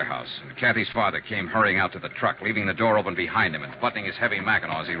the O'Dare house, and Kathy's father came hurrying out to the truck, leaving the door open behind him and buttoning his heavy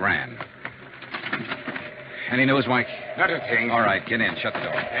mackinaw as he ran. Any news, Mike? Not a thing. All right, get in. Shut the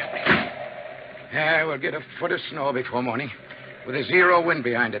door. Yeah, we'll get a foot of snow before morning, with a zero wind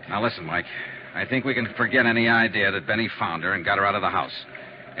behind it. Now, listen, Mike. I think we can forget any idea that Benny found her and got her out of the house.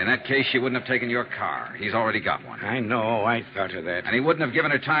 In that case, she wouldn't have taken your car. He's already got one. I know. I thought of that. And he wouldn't have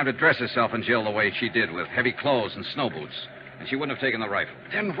given her time to dress herself and Jill the way she did, with heavy clothes and snow boots. And she wouldn't have taken the rifle.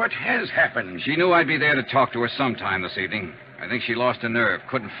 Then what has happened? She knew I'd be there to talk to her sometime this evening. I think she lost her nerve,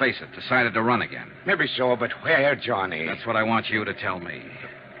 couldn't face it, decided to run again. Maybe so, but where, Johnny? That's what I want you to tell me.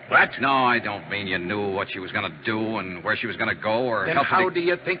 What? No, I don't mean you knew what she was going to do and where she was going to go or Then help how do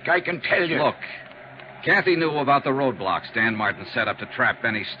you think I can tell you? Look, Kathy knew about the roadblocks Dan Martin set up to trap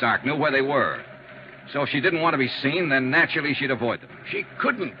Benny Stark, knew where they were. So if she didn't want to be seen, then naturally she'd avoid them. She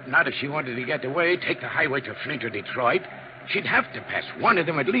couldn't. Not if she wanted to get away, take the highway to Flint or Detroit. She'd have to pass one of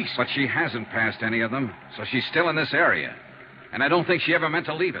them at least. But she hasn't passed any of them, so she's still in this area. And I don't think she ever meant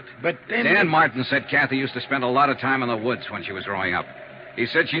to leave it. But then... Dan Martin said Kathy used to spend a lot of time in the woods when she was growing up. He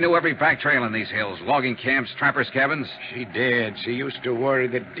said she knew every back trail in these hills, logging camps, trappers' cabins. She did. She used to worry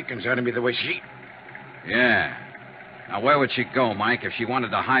the dickens out of me the way she... Yeah. Now, where would she go, Mike, if she wanted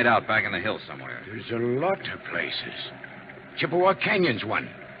to hide out back in the hills somewhere? There's a lot of places. Chippewa Canyon's one.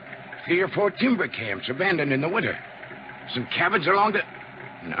 3 or 4 timber camps abandoned in the winter. Some cabins along the...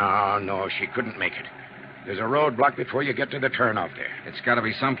 No, she couldn't make it. There's a roadblock before you get to the turnoff there. It's got to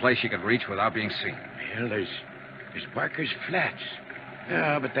be someplace she could reach without being seen. Well, there's Barker's Flats.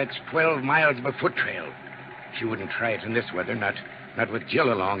 Yeah, but that's 12 miles of a foot trail. She wouldn't try it in this weather, not with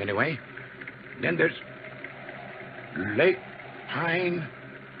Jill along anyway. Then there's... Lake Pine.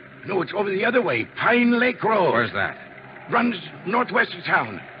 No, it's over the other way. Pine Lake Road. Where's that? Runs northwest of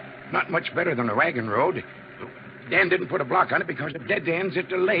town. Not much better than a wagon road. Dan didn't put a block on it because it dead ends at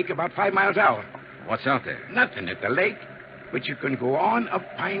the lake about 5 miles out. What's out there? Nothing at the lake, but you can go on up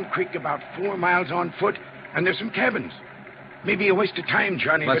Pine Creek about 4 miles on foot, and there's some cabins. Maybe a waste of time,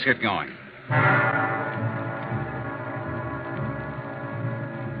 Johnny. Let's get going.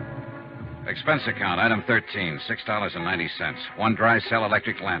 Expense account, item 13, $6.90. One dry cell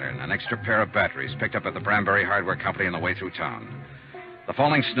electric lantern, an extra pair of batteries picked up at the Branbury Hardware Company on the way through town. The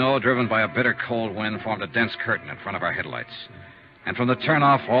falling snow, driven by a bitter cold wind, formed a dense curtain in front of our headlights. And from the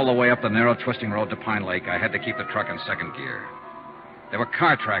turnoff all the way up the narrow twisting road to Pine Lake, I had to keep the truck in second gear. There were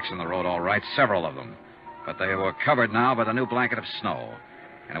car tracks in the road, all right, several of them. But they were covered now by the new blanket of snow.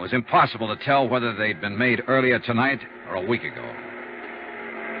 And it was impossible to tell whether they'd been made earlier tonight or a week ago.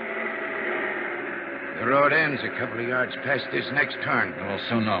 The road ends a couple of yards past this next turn. We'll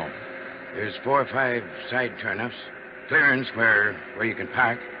soon know. There's 4 or 5 side turnoffs. Clearance where you can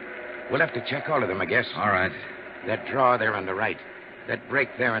park. We'll have to check all of them, I guess. All right. That draw there on the right. That break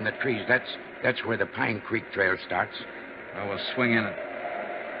there in the trees, that's where the Pine Creek Trail starts. Well, we'll swing in it.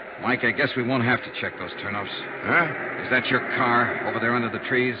 Mike, I guess we won't have to check those turnoffs. Huh? Is that your car over there under the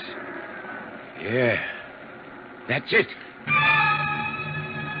trees? Yeah. That's it.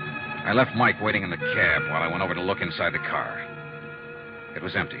 I left Mike waiting in the cab while I went over to look inside the car. It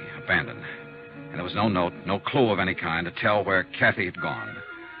was empty, abandoned. And there was no note, no clue of any kind to tell where Kathy had gone.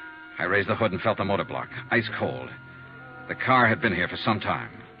 I raised the hood and felt the motor block, ice cold. The car had been here for some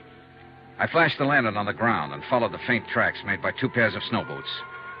time. I flashed the lantern on the ground and followed the faint tracks made by 2 pairs of snow boots.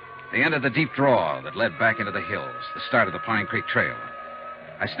 They entered the deep draw that led back into the hills, the start of the Pine Creek Trail.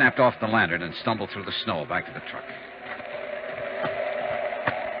 I snapped off the lantern and stumbled through the snow back to the truck.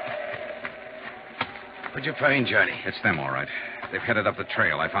 What'd you find, Johnny? It's them, all right. They've headed up the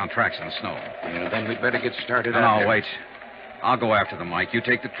trail. I found tracks in the snow. Yeah, then we'd better get started. No, wait. I'll go after them, Mike. You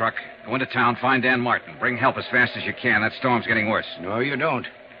take the truck, go into town, find Dan Martin. Bring help as fast as you can. That storm's getting worse. No, you don't.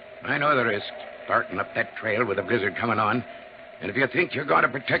 I know the risk. Starting up that trail with a blizzard coming on. And if you think you're going to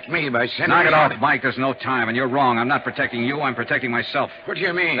protect me by sending... Knock it off, Mike. There's no time, and you're wrong. I'm not protecting you. I'm protecting myself. What do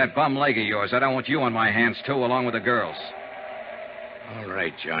you mean? That bum leg of yours. I don't want you on my hands, too, along with the girls. All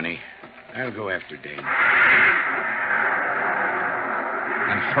right, Johnny. I'll go after Dane.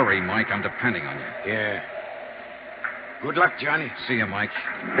 And hurry, Mike. I'm depending on you. Yeah. Good luck, Johnny. See you, Mike.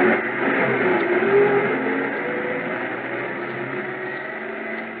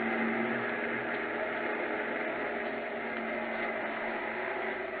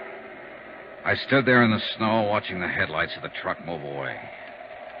 I stood there in the snow watching the headlights of the truck move away.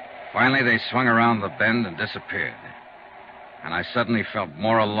 Finally, they swung around the bend and disappeared. And I suddenly felt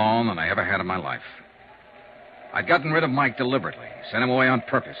more alone than I ever had in my life. I'd gotten rid of Mike deliberately, sent him away on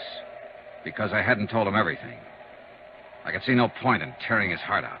purpose, because I hadn't told him everything. I could see no point in tearing his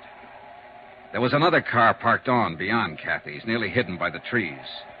heart out. There was another car parked on beyond Kathy's, nearly hidden by the trees.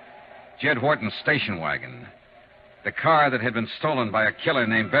 Jed Wharton's station wagon. The car that had been stolen by a killer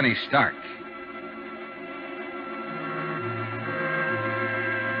named Benny Stark.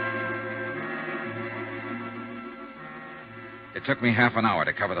 It took me half an hour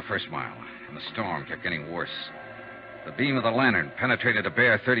to cover the first mile, and the storm kept getting worse. The beam of the lantern penetrated a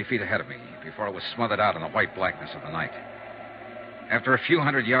bare 30 feet ahead of me before it was smothered out in the white blackness of the night. After a few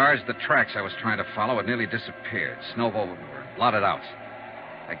hundred yards, the tracks I was trying to follow had nearly disappeared, snowed over, blotted out.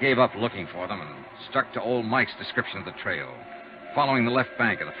 I gave up looking for them and stuck to old Mike's description of the trail, following the left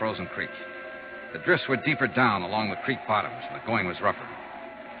bank of the frozen creek. The drifts were deeper down along the creek bottoms, and the going was rougher.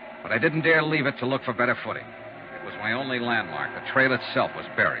 But I didn't dare leave it to look for better footing. It was my only landmark. The trail itself was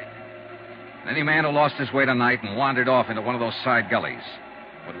buried. And any man who lost his way tonight and wandered off into one of those side gullies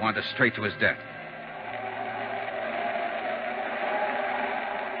would wander straight to his death.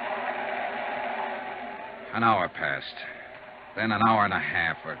 An hour passed. Then an hour and a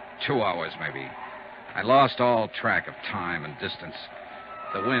half, or 2 hours maybe. I lost all track of time and distance.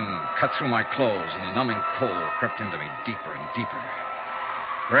 The wind cut through my clothes, and the numbing cold crept into me deeper and deeper.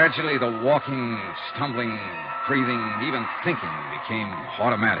 Gradually, the walking, stumbling, breathing, even thinking became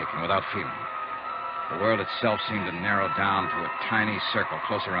automatic and without feeling. The world itself seemed to narrow down to a tiny circle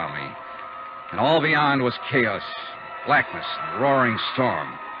close around me. And all beyond was chaos, blackness, and roaring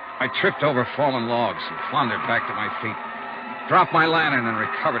storm. I tripped over fallen logs and floundered back to my feet, dropped my lantern and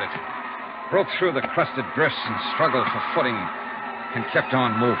recovered it, broke through the crusted drifts and struggled for footing, and kept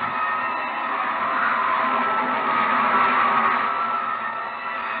on moving.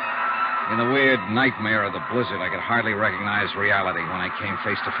 In the weird nightmare of the blizzard, I could hardly recognize reality when I came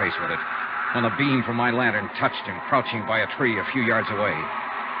face to face with it. when the beam from my lantern touched him, crouching by a tree a few yards away.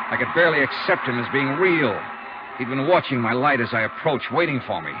 I could barely accept him as being real. He'd been watching my light as I approached, waiting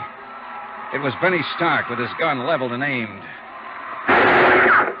for me. It was Benny Stark with his gun leveled and aimed.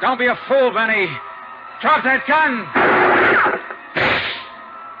 Don't be a fool, Benny. Drop that gun!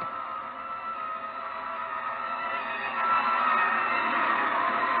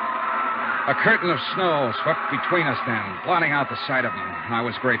 A curtain of snow swept between us then, blotting out the sight of him, and I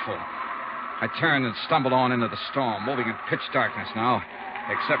was grateful. I turned and stumbled on into the storm, moving in pitch darkness now,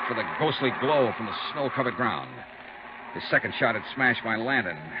 except for the ghostly glow from the snow-covered ground. His second shot had smashed my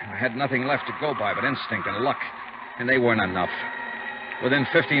lantern. I had nothing left to go by but instinct and luck, and they weren't enough. Within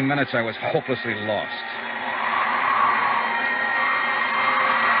 15 minutes, I was hopelessly lost.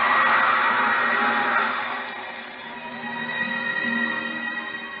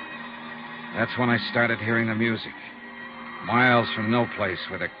 That's when I started hearing the music. Miles from no place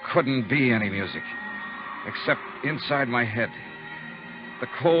where there couldn't be any music, except inside my head. The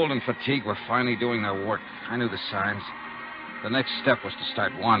cold and fatigue were finally doing their work. I knew the signs. The next step was to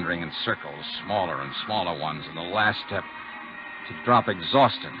start wandering in circles, smaller and smaller ones, and the last step, to drop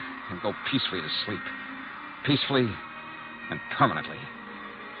exhausted and go peacefully to sleep. Peacefully and permanently.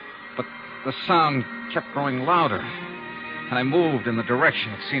 But the sound kept growing louder, and I moved in the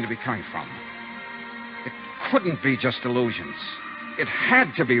direction it seemed to be coming from. It couldn't be just illusions. It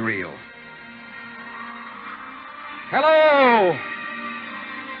had to be real. Hello!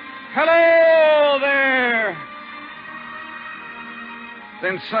 Hello there!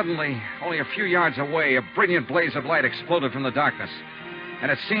 Then suddenly, only a few yards away, a brilliant blaze of light exploded from the darkness.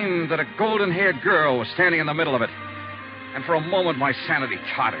 And it seemed that a golden-haired girl was standing in the middle of it. And for a moment, my sanity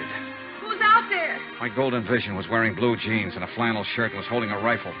tottered. Who's out there? My golden vision was wearing blue jeans and a flannel shirt and was holding a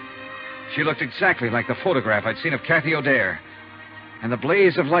rifle. She looked exactly like the photograph I'd seen of Kathy O'Dare. And the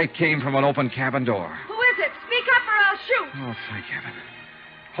blaze of light came from an open cabin door. Who is it? Speak up or I'll shoot. Oh, thank heaven.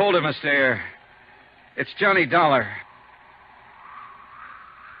 Hold it, Miss Dare. It's Johnny Dollar.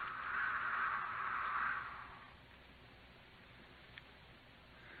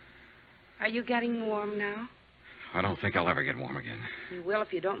 Are you getting warm now? I don't think I'll ever get warm again. You will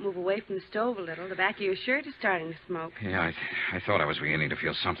if you don't move away from the stove a little. The back of your shirt is starting to smoke. Yeah, I thought I was beginning to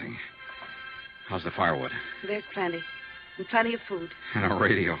feel something. How's the firewood? There's plenty. And plenty of food. And a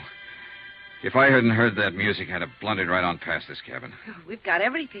radio. If I hadn't heard that music, I'd have blundered right on past this cabin. Oh, we've got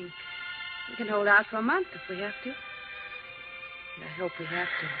everything. We can hold out for a month if we have to. And I hope we have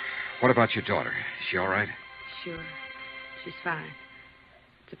to. What about your daughter? Is she all right? Sure. She's fine.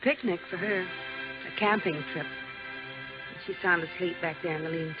 It's a picnic for her. A camping trip. And she's sound asleep back there in the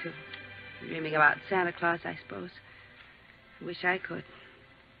lean-to. Dreaming about Santa Claus, I suppose. I wish I could.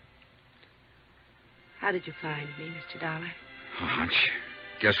 How did you find me, Mr. Dollar? A hunch.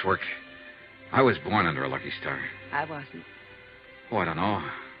 Guesswork. I was born under a lucky star. I wasn't. Oh, I don't know.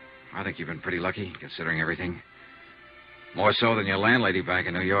 I think you've been pretty lucky, considering everything. More so than your landlady back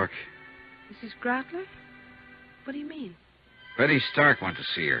in New York. Mrs. Groutler? What do you mean? Betty Stark went to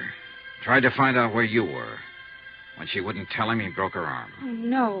see her. Tried to find out where you were. When she wouldn't tell him, he broke her arm. Oh,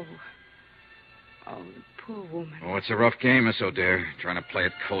 no. Oh, the poor woman. Oh, it's a rough game, Miss O'Dare, trying to play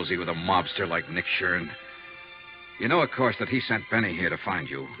it cozy with a mobster like Nick Shurn. You know, of course, that he sent Benny here to find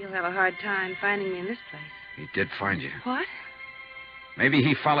you. He'll have a hard time finding me in this place. He did find you. What? Maybe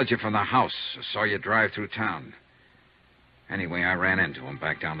he followed you from the house or saw you drive through town. Anyway, I ran into him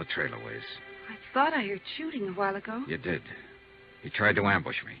back down the trailerways. I thought I heard shooting a while ago. You did. He tried to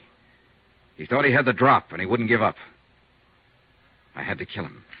ambush me. He thought he had the drop, and he wouldn't give up. I had to kill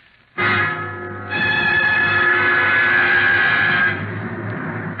him.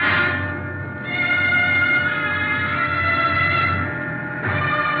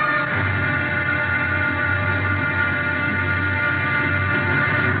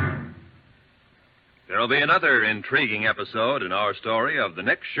 There'll be another intriguing episode in our story of the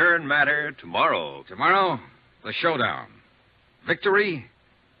Nick Shurn matter tomorrow. Tomorrow, the showdown. Victory,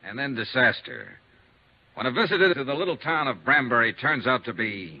 and then disaster. When a visitor to the little town of Branbury turns out to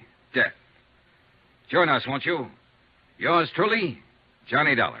be death. Join us, won't you? Yours truly,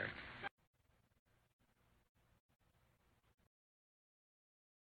 Johnny Dollar.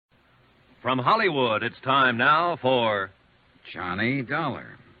 From Hollywood, it's time now for Johnny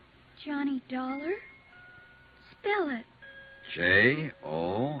Dollar. Johnny Dollar? Spell it.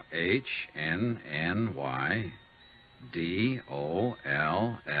 JOHNNYDOLLAR.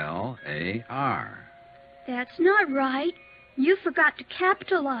 That's not right. You forgot to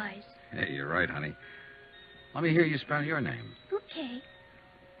capitalize. Hey, you're right, honey. Let me hear you spell your name. Okay.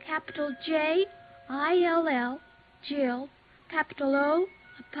 Capital J-I-L-L, Jill. Capital O,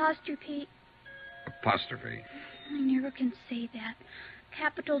 apostrophe Apostrophe. I never can say that.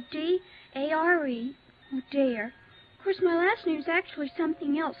 Capital D-A-R-E. Oh, Dare. Of course, my last name's actually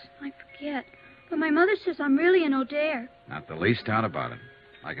something else. I forget. But my mother says I'm really an O'Dare. Not the least doubt about it.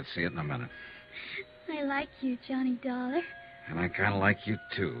 I can see it in a minute. I like you, Johnny Dollar. And I kind of like you,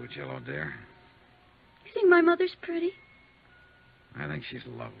 too, Jill O'Dare. You think my mother's pretty? I think she's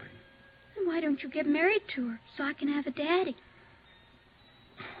lovely. Then why don't you get married to her so I can have a daddy?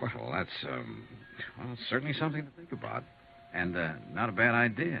 Well, that's, certainly something to think about. And, not a bad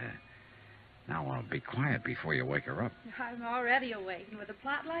idea. Now, be quiet before you wake her up. I'm already awake, and with a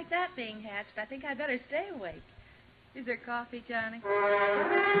plot like that being hatched, I think I'd better stay awake. Is there coffee, Johnny?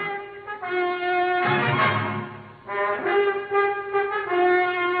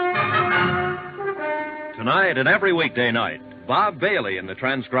 Tonight and every weekday night, Bob Bailey in the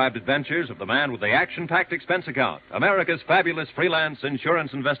transcribed adventures of the man with the action-packed expense account, America's fabulous freelance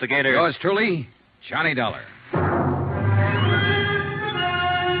insurance investigator. Yours truly, Johnny Dollar.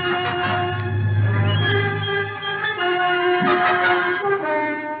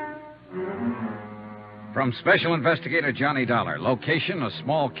 From Special Investigator Johnny Dollar, location, a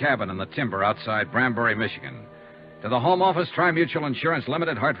small cabin in the timber outside Branbury, Michigan. To the Home Office, Tri-Mutual Insurance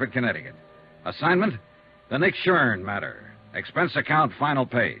Limited, Hartford, Connecticut. Assignment, the Nick Shurn matter. Expense account, final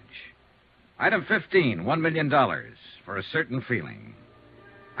page. Item 15, $1 million, for a certain feeling.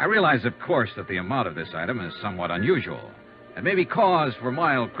 I realize, of course, that the amount of this item is somewhat unusual. It may be cause for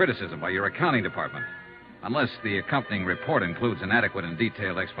mild criticism by your accounting department, unless the accompanying report includes an adequate and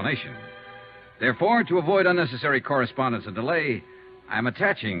detailed explanation. Therefore, to avoid unnecessary correspondence and delay, I'm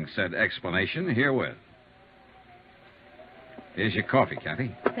attaching said explanation herewith. Here's your coffee,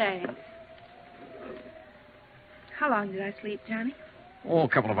 Kathy. Thanks. How long did I sleep, Johnny? Oh, a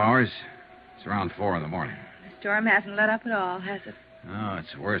couple of hours. It's around 4 in the morning. The storm hasn't let up at all, has it? Oh,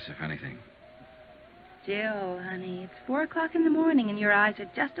 it's worse, if anything. Jill, honey, it's 4 o'clock in the morning, and your eyes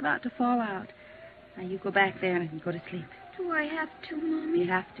are just about to fall out. Now, you go back there and go to sleep. Do I have to, Mommy? You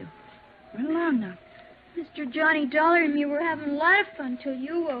have to. Run along now. Mr. Johnny Dollar and me were having a lot of fun till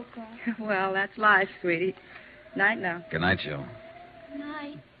you woke up. Well, that's life, sweetie. Night now. Good night, Jill. Good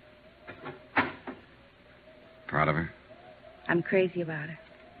night. Proud of her? I'm crazy about her.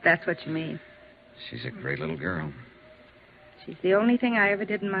 That's what you mean. She's a great little girl. She's the only thing I ever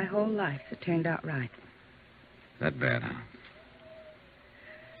did in my whole life that turned out right. That bad, huh?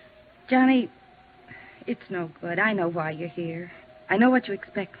 Johnny, it's no good. I know why you're here. I know what you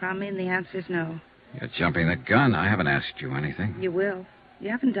expect from me, and the answer's no. You're jumping the gun. I haven't asked you anything. You will. You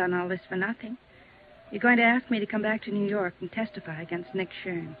haven't done all this for nothing. You're going to ask me to come back to New York and testify against Nick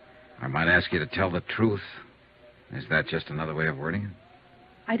Shurn. I might ask you to tell the truth. Is that just another way of wording it?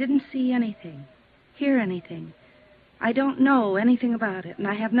 I didn't see anything, hear anything. I don't know anything about it, and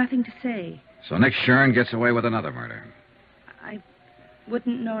I have nothing to say. So Nick Shurn gets away with another murder. I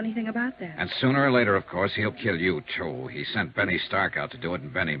wouldn't know anything about that. And sooner or later, of course, he'll kill you, too. He sent Benny Stark out to do it,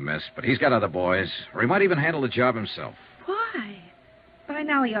 and Benny missed. But he's got other boys, or he might even handle the job himself. Why? By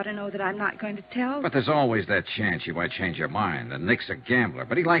now he ought to know that I'm not going to tell. But there's always that chance you might change your mind. And Nick's a gambler,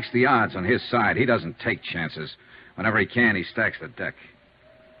 but he likes the odds on his side. He doesn't take chances. Whenever he can, he stacks the deck.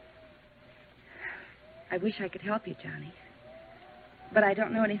 I wish I could help you, Johnny. But I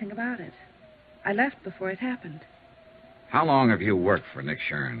don't know anything about it. I left before it happened. How long have you worked for Nick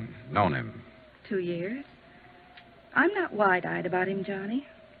Shurn? Known him? 2 years. I'm not wide-eyed about him, Johnny.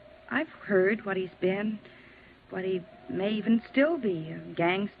 I've heard what he's been, what he may even still be, a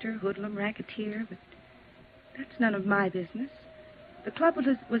gangster, hoodlum, racketeer, but that's none of my business. The club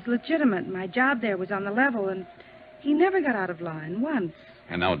was legitimate. My job there was on the level, and he never got out of line once.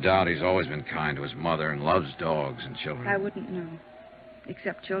 And no doubt he's always been kind to his mother and loves dogs and children. I wouldn't know,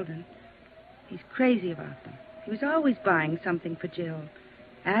 except children. He's crazy about them. He was always buying something for Jill,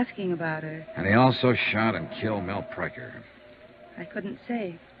 asking about her. And he also shot and killed Mel Pryker. I couldn't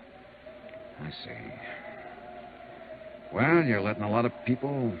say. I see. Well, you're letting a lot of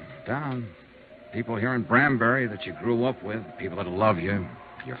people down. People here in Branbury that you grew up with, people that love you.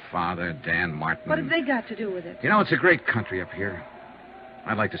 Your father, Dan Martin. What have they got to do with it? You know, it's a great country up here.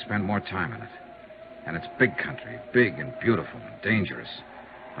 I'd like to spend more time in it. And it's big country, big and beautiful and dangerous.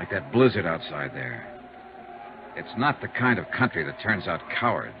 Like that blizzard outside there. It's not the kind of country that turns out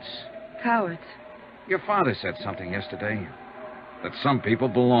cowards. Cowards? Your father said something yesterday. That some people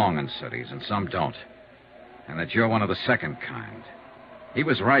belong in cities and some don't. And that you're one of the second kind. He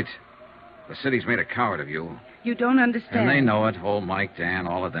was right. The city's made a coward of you. You don't understand. And they know it. Old Mike, Dan,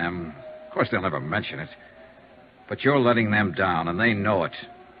 all of them. Of course, they'll never mention it. But you're letting them down, and they know it.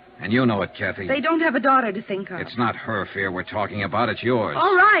 And you know it, Kathy. They don't have a daughter to think of. It's not her fear we're talking about. It's yours.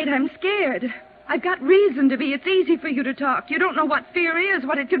 All right, I'm scared. I've got reason to be. It's easy for you to talk. You don't know what fear is,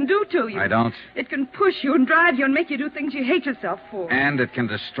 what it can do to you. I don't. It can push you and drive you and make you do things you hate yourself for. And it can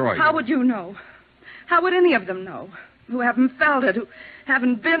destroy you. How would you know? How would any of them know? Who haven't felt it, who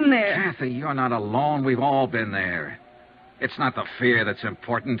haven't been there. Kathy, you're not alone. We've all been there. It's not the fear that's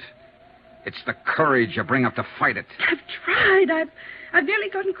important. It's the courage you bring up to fight it. I've tried. I've nearly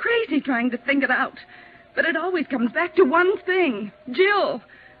gone crazy trying to think it out. But it always comes back to one thing. Jill.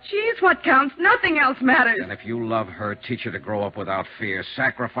 She's what counts. Nothing else matters. And if you love her, teach her to grow up without fear.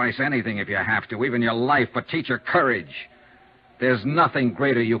 Sacrifice anything if you have to, even your life, but teach her courage. There's nothing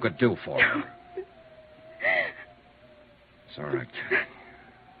greater you could do for her. It's all right, Kathy.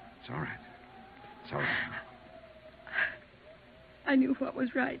 It's all right. It's all right. I knew what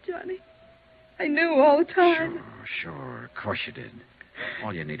was right, Johnny. I knew all the time. Sure. Of course you did.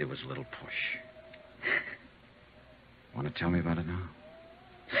 All you needed was a little push. Want to tell me about it now?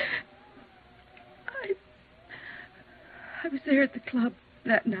 I was there at the club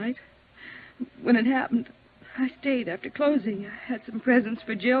that night. When it happened, I stayed after closing. I had some presents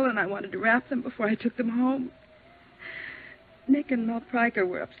for Jill, and I wanted to wrap them before I took them home. Nick and Mel Pryker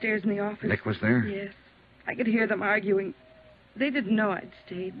were upstairs in the office. Nick was there? Yes. I could hear them arguing. They didn't know I'd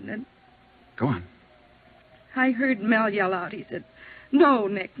stayed, and then... Go on. I heard Mel yell out. He said, "No,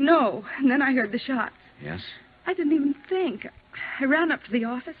 Nick, no." And then I heard the shots. Yes? I didn't even think. I ran up to the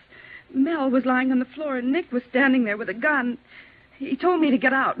office. Mel was lying on the floor, and Nick was standing there with a gun. He told me to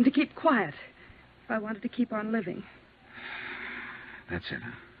get out and to keep quiet if I wanted to keep on living. That's it,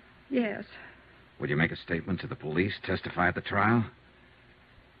 huh? Yes. Would you make a statement to the police, testify at the trial?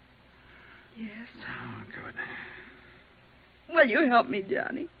 Yes. Oh, good. Will you help me,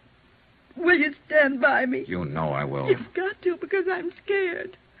 Johnny? Will you stand by me? You know I will. You've got to, because I'm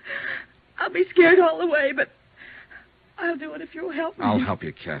scared. I'll be scared all the way, but I'll do it if you'll help me. I'll help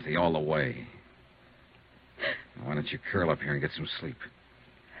you, Kathy, all the way. Now, why don't you curl up here and get some sleep?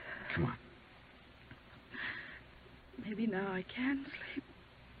 Come on. Maybe now I can sleep.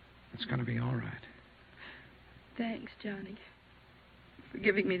 It's going to be all right. Thanks, Johnny, for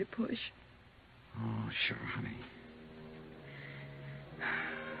giving me the push. Oh, sure, honey.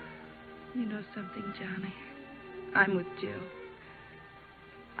 You know something, Johnny? I'm with Jill.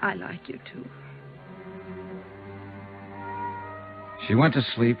 I like you, too. She went to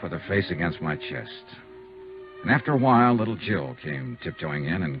sleep with her face against my chest. And after a while, little Jill came tiptoeing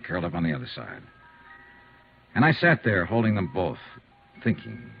in and curled up on the other side. And I sat there holding them both,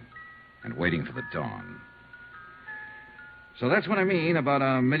 thinking and waiting for the dawn. So that's what I mean about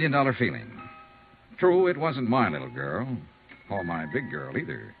 $1 million feeling. True, it wasn't my little girl, or my big girl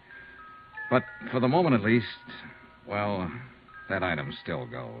either. But for the moment at least, well, that item still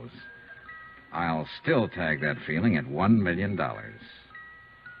goes. I'll still tag that feeling at $1 million.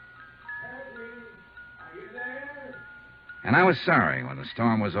 And I was sorry when the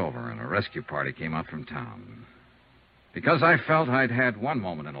storm was over and a rescue party came up from town. Because I felt I'd had one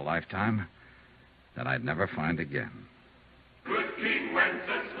moment in a lifetime that I'd never find again. Good King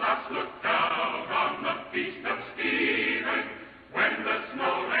Wenceslas looked down on the feast of Stephen when the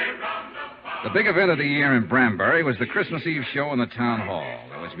snow lay round about. The big event of the year in Branbury was the Christmas Eve show in the town hall.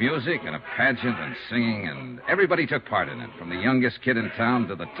 There was music and a pageant and singing, and everybody took part in it, from the youngest kid in town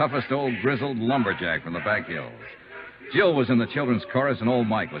to the toughest old grizzled lumberjack from the back hills. Jill was in the children's chorus, and old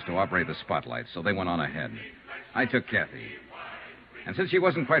Mike was to operate the spotlight, so they went on ahead. I took Kathy. And since she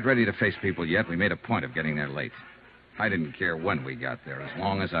wasn't quite ready to face people yet, we made a point of getting there late. I didn't care when we got there, as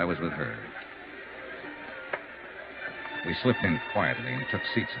long as I was with her. We slipped in quietly and took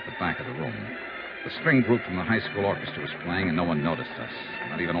seats at the back of the room. The string group from the high school orchestra was playing, and no one noticed us.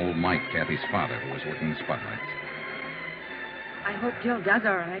 Not even old Mike, Kathy's father, who was working the spotlight. I hope Jill does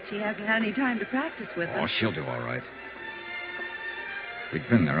all right. She hasn't had any time to practice with us. Oh, she'll do all right. We'd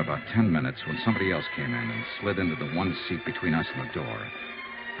been there about 10 minutes when somebody else came in and slid into the one seat between us and the door.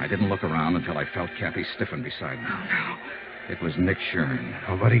 I didn't look around until I felt Kathy stiffen beside me. Oh, no. It was Nick Shurn.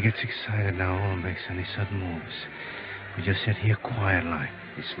 Nobody gets excited now or makes any sudden moves. We just sit here quiet like.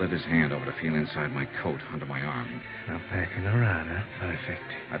 He slid his hand over to feel inside my coat under my arm. Now packing around, huh? Perfect.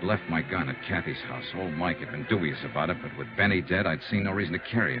 I'd left my gun at Kathy's house. Old Mike had been dubious about it, but with Benny dead, I'd seen no reason to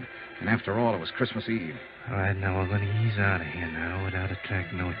carry it. And after all, it was Christmas Eve. All right, now we're going to ease out of here now without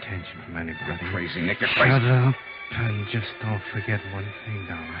attracting no attention from anybody. You're crazy, Nick. You're crazy. Shut up. And just don't forget one thing,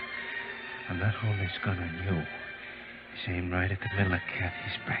 Dollar. I'm not holding this gun on you. It's aimed right at the middle of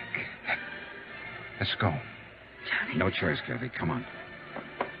Kathy's back. Let's go. Johnny. No choice, Kathy. Come on.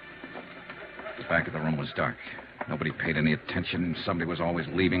 The back of the room was dark. Nobody paid any attention, and somebody was always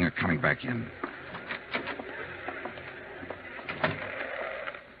leaving or coming back in.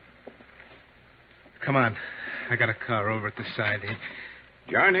 Come on. I got a car over at the side here.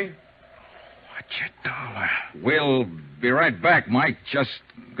 Johnny? What's your dollar? We'll be right back, Mike. Just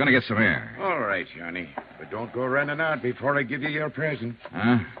gonna get some air. All right, Johnny. But don't go running out before I give you your present.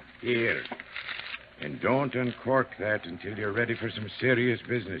 Huh? Here. And don't uncork that until you're ready for some serious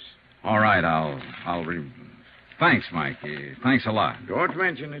business. All right, Thanks, Mike. Thanks a lot. Don't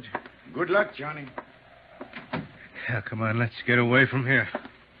mention it. Good luck, Johnny. Yeah, come on, let's get away from here.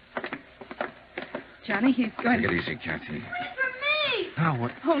 Johnny, he's going Take it easy, Kathy. For me! Now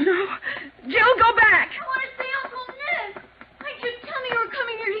what? Oh, no. Jill, go back. I want to see Uncle Nick. Why did you tell me you were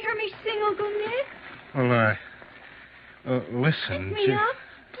coming here to hear me sing, Uncle Nick? Well, listen. Pick me up.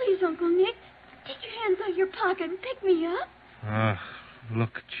 Please, Uncle Nick. Take your hands out of your pocket and pick me up.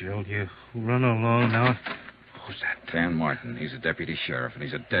 Look, Jill, you run along now. Who's that? Dan Martin. He's a deputy sheriff, and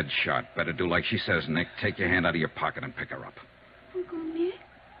he's a dead shot. Better do like she says, Nick. Take your hand out of your pocket and pick her up. Uncle Nick?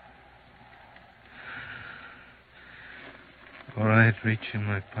 All right, reach in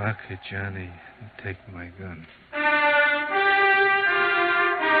my pocket, Johnny, and take my gun.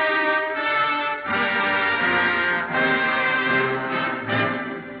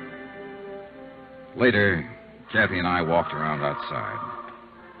 Later, Kathy and I walked around outside.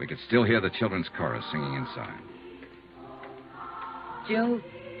 We could still hear the children's chorus singing inside. Jill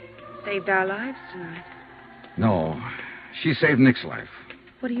saved our lives tonight. No, she saved Nick's life.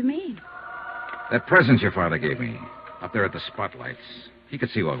 What do you mean? That present your father gave me, up there at the spotlights. He could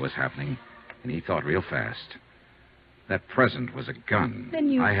see what was happening, and he thought real fast. That present was a gun. Then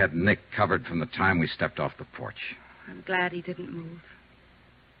you... I had Nick covered from the time we stepped off the porch. I'm glad he didn't move.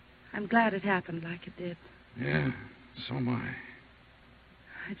 I'm glad it happened like it did. Yeah, so am I.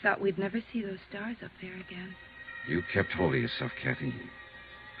 I thought we'd never see those stars up there again. You kept hold of yourself, Kathy.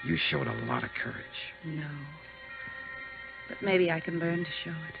 You showed a lot of courage. No. But maybe I can learn to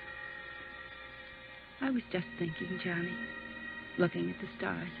show it. I was just thinking, Johnny, looking at the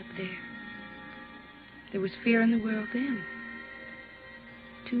stars up there. There was fear in the world then,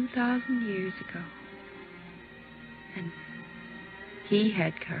 2,000 years ago. And he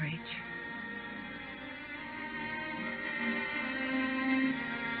had courage.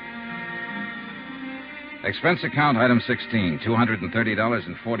 Expense account, item 16,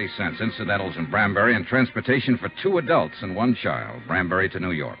 $230.40, incidentals in Branbury, and transportation for 2 adults and 1 child, Branbury to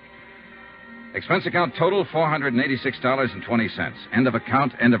New York. Expense account total, $486.20. End of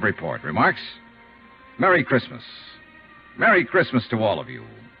account, end of report. Remarks? Merry Christmas. Merry Christmas to all of you,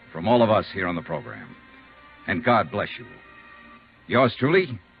 from all of us here on the program. And God bless you. Yours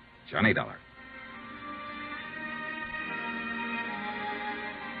truly, Johnny Dollar.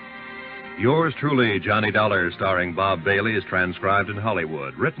 Yours truly, Johnny Dollar, starring Bob Bailey, is transcribed in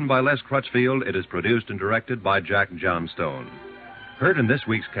Hollywood. Written by Les Crutchfield, it is produced and directed by Jack Johnstone. Heard in this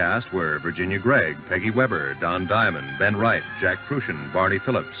week's cast were Virginia Gregg, Peggy Weber, Don Diamond, Ben Wright, Jack Crucian, Barney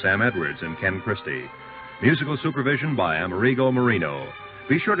Phillips, Sam Edwards, and Ken Christie. Musical supervision by Amerigo Marino.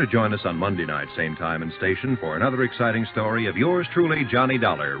 Be sure to join us on Monday night, same time and station, for another exciting story of yours truly, Johnny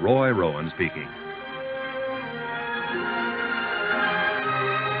Dollar, Roy Rowan speaking.